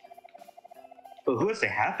 But who is the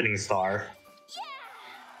happening star?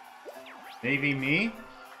 Maybe me?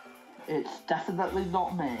 It's definitely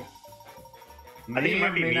not me. I think it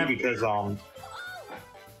might be me not- because Ah,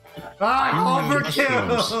 You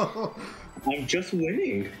overkill! I'm just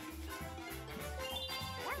winning.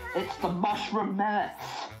 It's the mushroom minutes.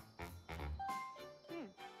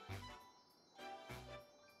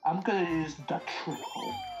 I'm gonna use the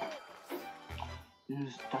triple.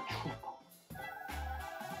 Use the triple.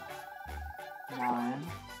 9,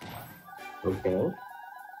 Okay.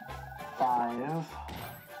 5,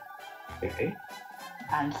 Okay.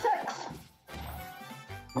 and 6.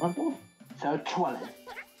 So 20.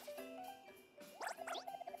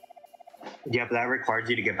 Yeah, but that requires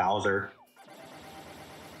you to get Bowser.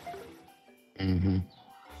 Mm-hmm.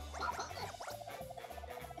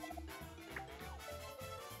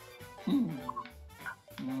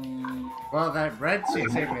 Well, that red seed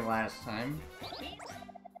saved me last time.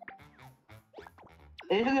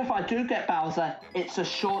 Even if I do get Bowser, it's a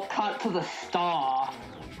shortcut to the star.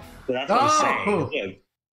 But that's what I'm Oh! saying. Look,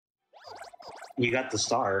 you got the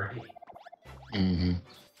star. Mm-hmm.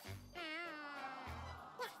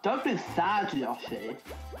 Don't be sad, Yoshi,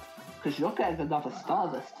 because you're getting another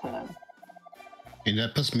star this turn. And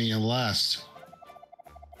that puts me in last.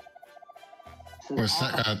 So Or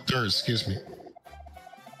third, excuse me.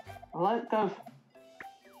 let go.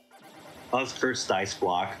 Let's first dice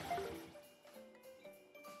block.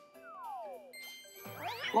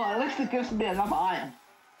 Well, at least it gives me another iron.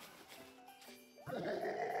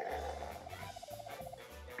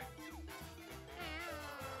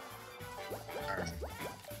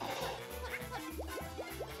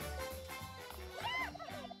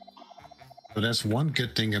 So that's one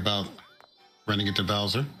good thing about running into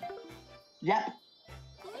Bowser. Yep.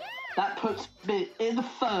 That puts me in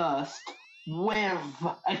first with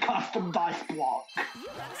a custom dice block.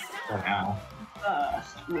 For now.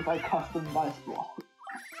 First with a custom dice block.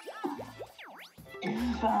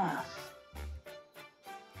 In first.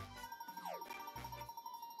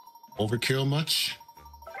 Overkill much?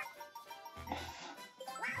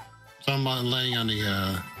 So I'm not laying on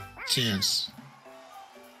the chance.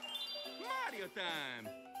 Mario time.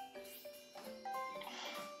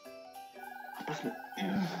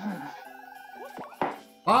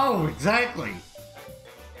 Oh, exactly.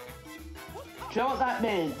 Do you know what that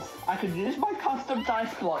means? I could use my custom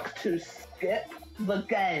dice block to skip the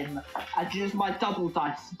game and use my double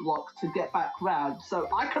dice block to get back round, so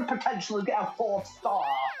I could potentially get a 4th star.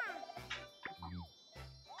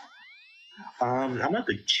 I'm gonna have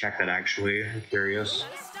to check that actually. I'm curious.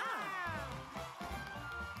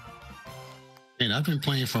 Man, I've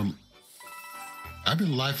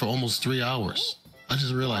been live for almost 3 hours. I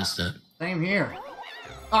just realized that. Same here.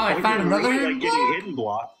 Oh, I Or found you another really hidden like getting block? hidden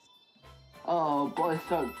block. Oh boy,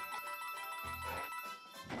 so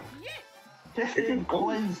 15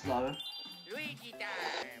 coins though. Luigi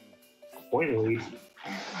time. Point lead.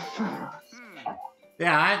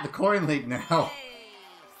 Yeah, I have the coin lead now.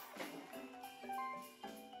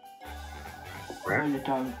 No, you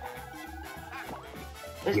don't.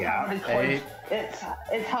 It's Yeah, how many coins. hey.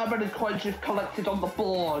 It's how many coins you've collected on the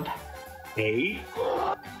board. Hey,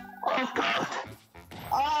 Oh god!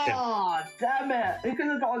 Oh, damn it! He could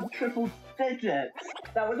have got triple digits.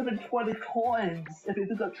 That would have been 20 coins if he could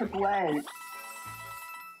have got triple A.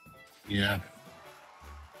 Yeah.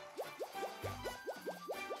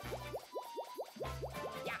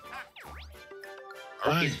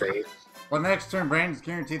 All right. he's great. Well, next turn, Brandon's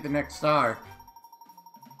guaranteed the next star.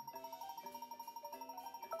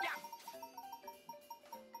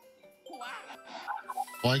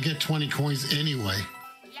 Well, I get 20 coins anyway.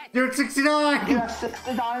 You're at 69! You have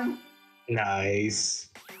 69. Nice.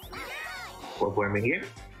 What we're in here?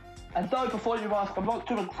 And though, before you ask, I'm not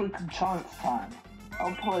doing freaking chance time.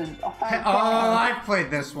 I'm playing. Oh, Oh, thank God. I've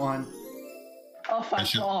played this one. Oh, thank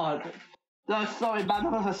should- God. No, sorry, man.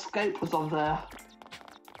 Of Escape was on there.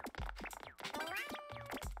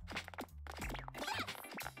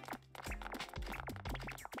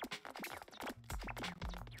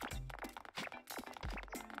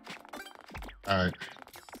 All right.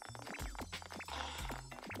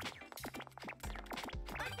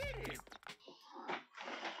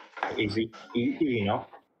 Easy, you know.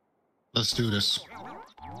 Let's do this.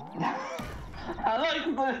 I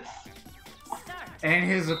like this. And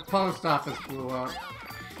his post office blew up.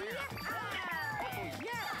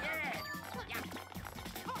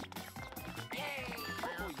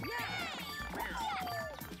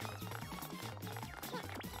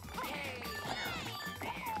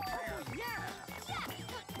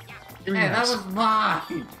 Give me Hey, that this. was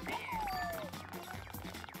mine!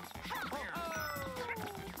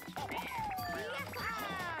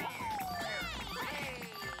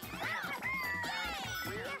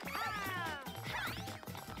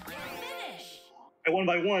 I won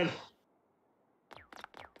by one.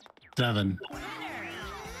 7.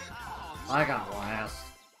 I got last.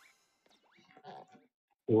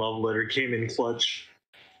 Love letter came in clutch.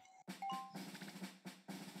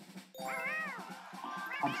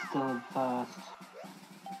 I'm still in first.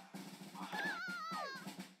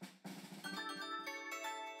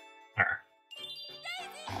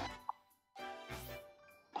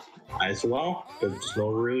 Might as well. There's no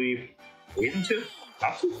really reason to.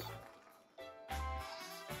 Not to.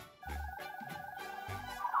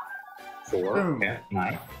 4, Boom. yeah,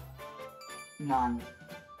 9. None.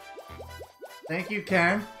 Thank you,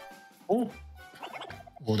 Ken. Oh,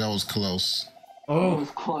 that was close. It Oh, was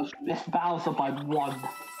close. Missed Bowser by 1.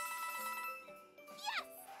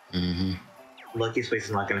 Mm-hmm. Lucky Space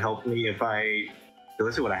is not going to help me if I.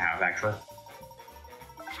 Let's see what I have actually.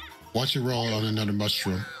 Watch it roll on another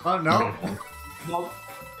mushroom. oh no. Nope.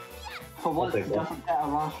 For once, take he that. doesn't get a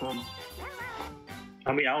mushroom.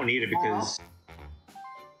 I mean, I don't need it because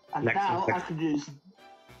And Next now one. I could use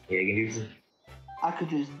yeah, you can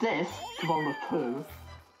use. this to roll a 2.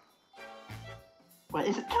 Wait,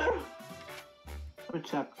 is it 2? Let me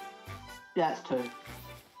check. Yeah, it's 2.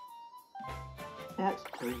 Yeah, it's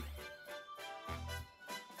 2.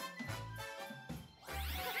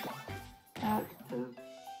 Yeah, it's 2.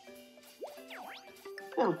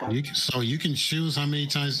 There we go. So you can choose how many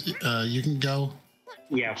times you can go.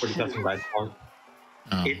 Yeah, for the customized one.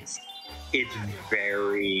 Oh. It's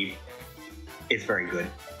very good.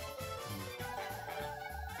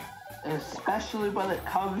 Especially when it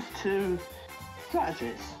comes to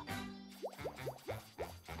strategies.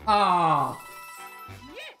 Oh,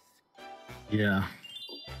 Yeah.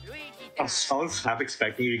 I was half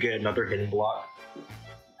expecting you to get another hidden block.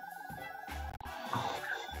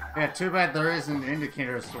 yeah, too bad there isn't an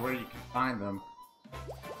indicator as to where you can find them.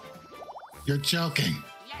 You're joking.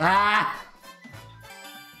 Ah!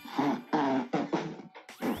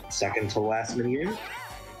 Second to last minigame.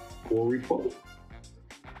 We'll replay.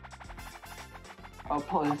 Oh,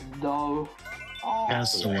 please, no. Oh,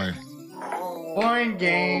 Pass away. Point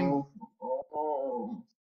game. oh.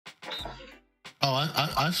 Oh,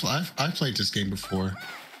 I've played this game before.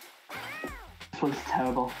 This one's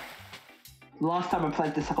terrible. Last time I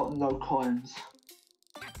played this, I got no coins.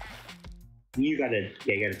 You gotta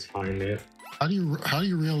time it. How do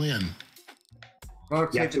you reel in? You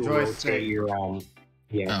Rotate have the to rotate joystick. your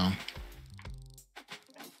yeah. Oh.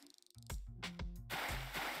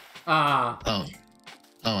 Ah,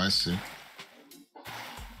 Oh, I see.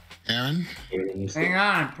 Aaron? hang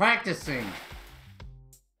on, practicing.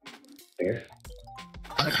 There.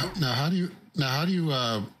 Now how do you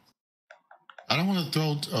I don't want to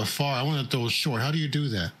throw far, I want to throw short. How do you do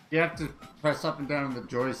that? You have to press up and down on the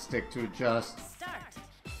joystick to adjust. Start.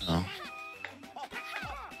 Oh.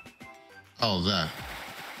 Oh, that.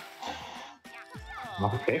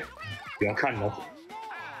 Okay. Yeah, kind of.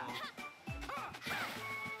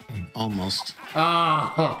 Almost.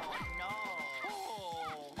 Oh,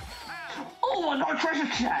 Oh, I got a treasure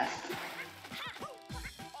chest!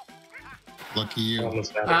 Lucky you.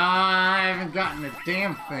 Almost got it. I haven't gotten a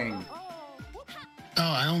damn thing. Oh,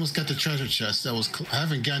 I almost got the treasure chest. That was. I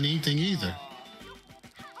haven't gotten anything either.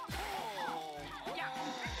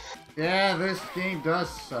 Yeah, this game does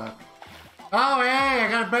suck. Oh, hey, I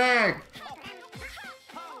got a bag.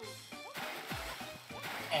 Oh,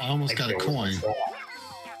 I almost got a coin.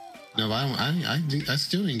 No, but I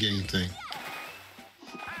still didn't get anything.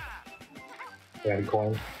 Got a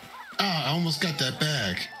coin. Oh, I almost got that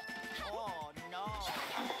bag.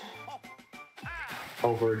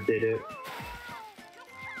 Overdid it.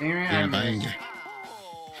 Damn it, Yeah, I but I ain't. missed.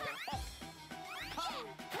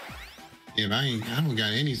 Yeah, but I haven't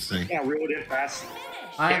got anything. Yeah, reeled it fast.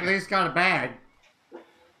 I at least got a bag.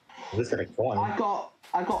 At least got a coin.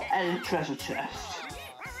 I got a treasure chest.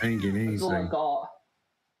 I didn't get That's all I anything. got.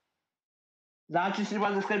 Now do you see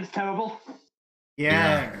why this game is terrible?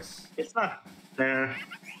 Yes. It's not. I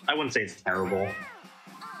wouldn't say it's terrible.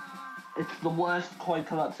 It's the worst coin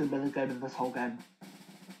collecting minigame in this whole game.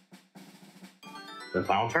 The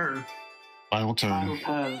final turn. Final Final turn.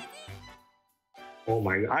 turn. Oh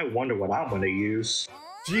my! I wonder what I'm gonna use.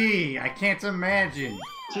 Gee, I can't imagine.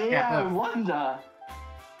 Gee, Yeah. I wonder.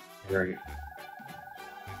 Right.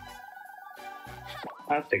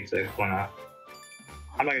 I'll take 6. Why not?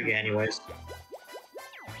 I'm not gonna get anyways.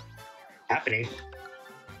 Happening,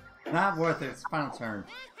 Not worth it. It's final turn.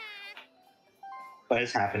 but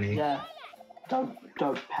it's happening. Yeah. Don't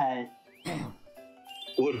pay. It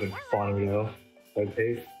would have been funny though. If I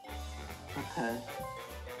paid. Okay.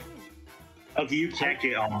 Okay, you can't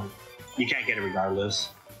get it regardless.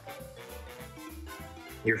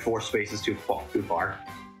 Your force space is too far.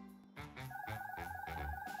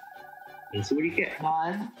 And so what do you get?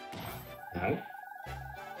 9 No.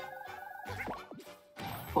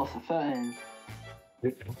 plus a 13.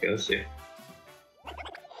 Okay, let's see.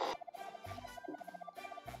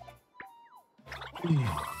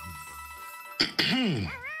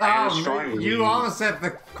 Oh, strong you lead. almost have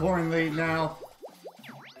the coin lead now.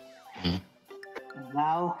 And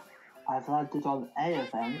now I've landed on A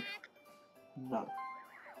event. No.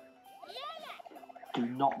 Do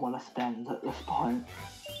not want to spend at this point.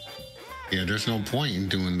 Yeah, there's no point in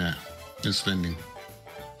doing that. In spending.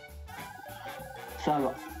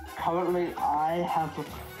 So currently I have.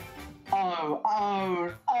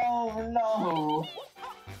 Oh no!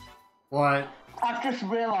 What? I've just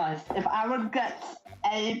realised if Aaron gets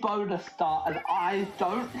a bonus star and I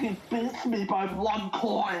don't, he beats me by 1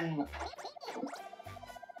 coin.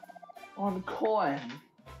 1 coin.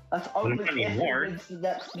 That's only not if he anymore. wins the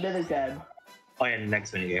next minigame. Oh yeah,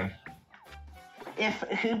 next minigame. If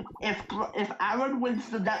Aaron wins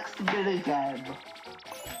the next minigame.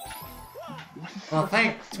 Well,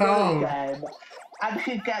 thank next Toad. minigame, and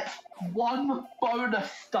he gets 1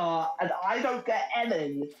 bonus star and I don't get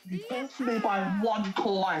any, he beats me by 1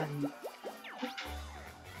 coin.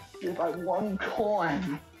 By 1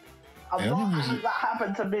 coin. I'm Yeah, not that was- having that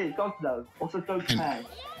happen to me, God knows. Also don't And- pay.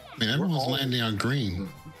 Man, everyone's landing on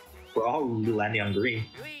green. We're all landing on green.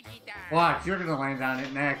 Luigi time. Watch, you're gonna land on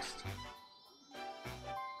it next.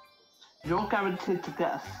 You're guaranteed to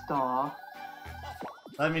get a star.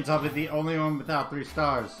 That means I'll be the only one without 3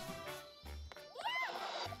 stars.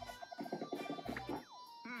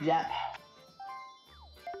 Yep.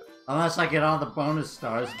 Unless I get all the bonus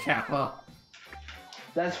stars, Kappa.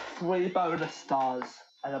 There's 3 bonus stars,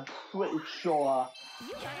 and I'm pretty sure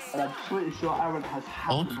Aaron has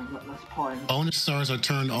half of them at this point. Bonus stars are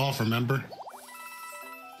turned off, remember?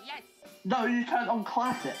 Yes. No, you turned on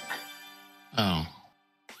classic. Oh.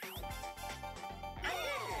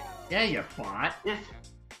 Yeah, you bot. It's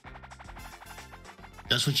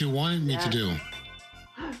That's what you wanted me to do.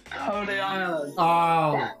 Coney Island.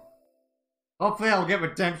 Oh. Hopefully I'll get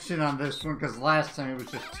redemption on this one, because last time it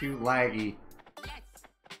was just too laggy.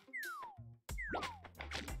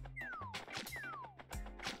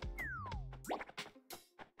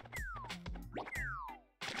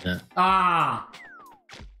 Yeah. Ah!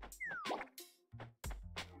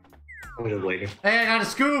 I'm just waiting. Hey, I got a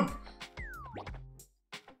scoop!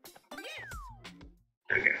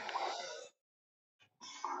 Okay.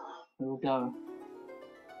 Here we go.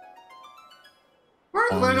 We're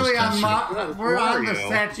On literally the on statue. we're on the Mario.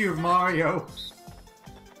 statue of Mario.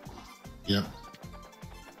 Yep.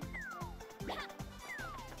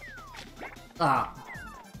 Ah.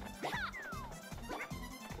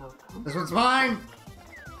 This one's mine!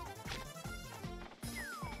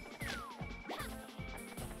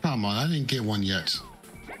 Come on, I didn't get one yet.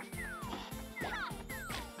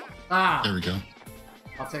 Ah! There we go.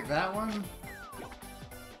 I'll take that one.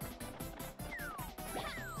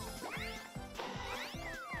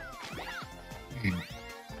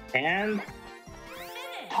 And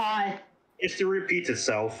Tie. history repeats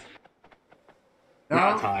itself. No.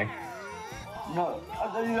 Not a tie. No, I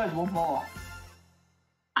thought you guys want more.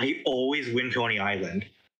 I always win Coney Island.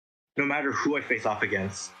 No matter who I face off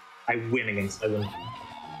against, I win.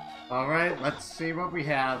 Alright, let's see what we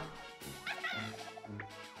have.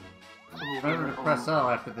 Remember to press L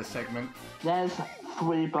after this segment. There's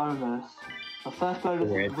 3 bonus. The first bonus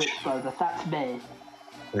Which? is which bonus? That's me.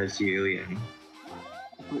 That's you, yeah.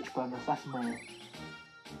 Which bonus? That's me.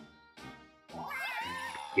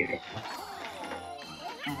 Yeah.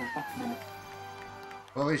 Okay, that's me.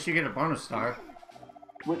 Well, at least you get a bonus star.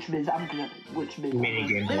 Which means I'm gonna. Which means.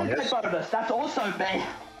 Minigame Minigame bonus. That's also me.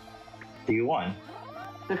 Do you won?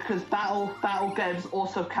 Because battle games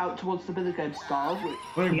also count towards the minigame stars. Which,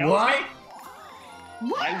 Wait, No. what?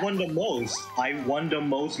 I won the most. I won the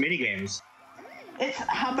most minigames. it's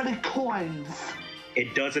how many coins?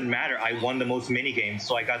 It doesn't matter. I won the most minigames,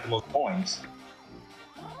 so I got the most points.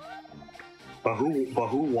 But who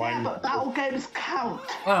won? Yeah, but battle games count.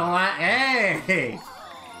 Oh, hey!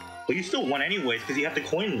 But you still won anyways, because you have the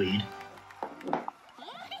coin lead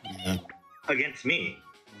Yeah. against me.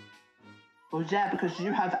 Well, yeah, because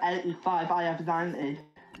you have 85, I have 90.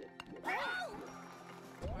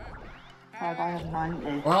 I have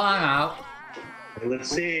 90. Well, I'm out. Let's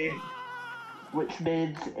see. Which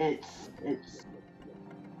means it's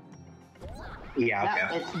Yeah, yeah,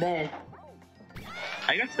 okay. it's me.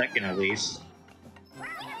 I got second at least.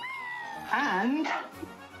 And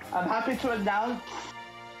I'm happy to announce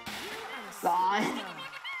that I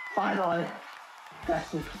finally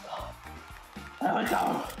guess it. There we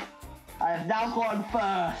go. I have now gone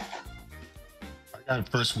first. I got it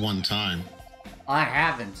first one time. I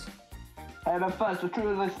haven't. I am at first, a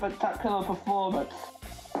truly spectacular performance.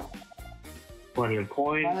 Plenty of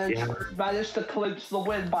points. Yeah. Managed to clinch the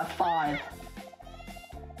win by 5.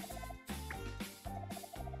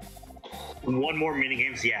 One more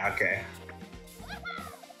minigames. Yeah, okay.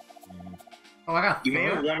 Oh, I got You may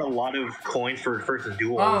have 4. won a lot of coins for versus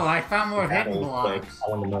duels. Oh, I found more hidden battles, but blocks. I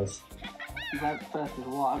won the most. You went first with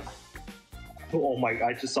luck. Oh my!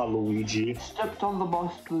 I just saw Luigi. Stepped on the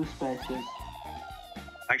most blue spaces.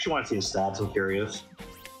 I actually want to see his stats. I'm curious.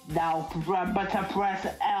 Now remember to press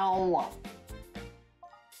L.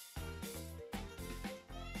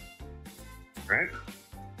 Right?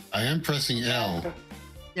 I am pressing L.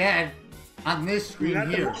 Yeah, on this You screen had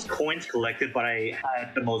the here. most coins collected, but I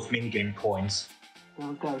had the most minigame coins. There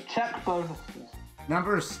we go. Check bonuses.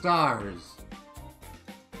 Number of stars.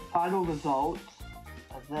 Final results.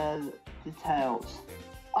 And then details.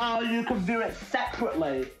 Oh, you can view it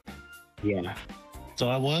separately. Yeah. So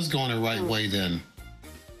I was going the right way then.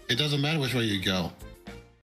 It doesn't matter which way you go.